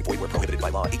purchase necessary. Void where prohibited by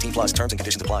law. 18+ terms and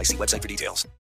conditions apply. See website for details.